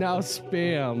you could now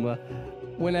spam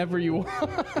whenever you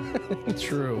want."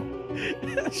 True.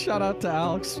 Shout out to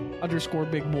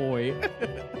Alex_big boy.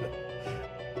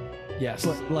 Yes.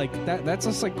 But like that's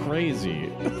just like crazy.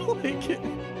 Like,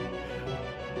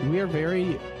 we are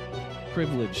very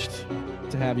privileged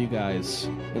to have you guys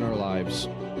in our lives.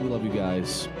 We love you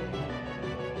guys.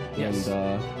 Yes.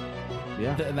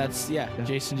 And that's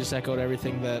Jason just echoed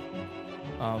everything that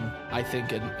I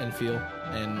think and feel.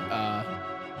 And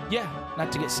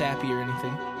not to get sappy or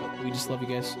anything, but we just love you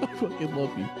guys. I fucking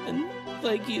love you. And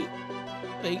thank you.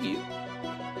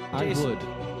 Jason.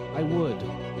 I would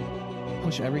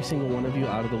push every single one of you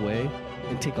out of the way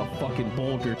and take a fucking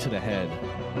boulder to the head.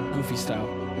 Goofy style.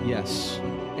 Yes.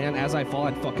 And as I fall,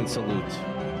 I'd fucking salute.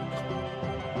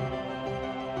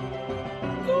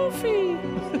 Goofy!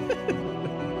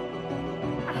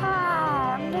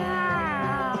 Oh, no!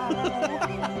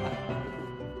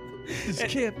 This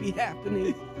can't be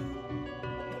happening.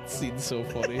 That scene's so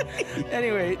funny.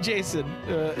 Anyway, Jason,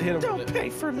 hit him with it. Don't pay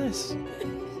for this.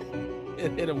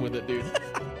 Hit him with it, dude.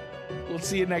 We'll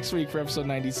see you next week for episode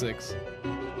 96.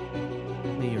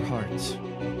 May your hearts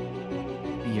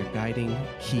be your guiding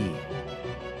key.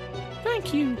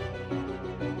 Thank you.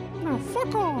 Now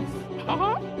fuck off.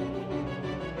 Uh-huh.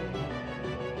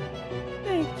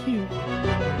 Thank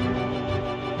you.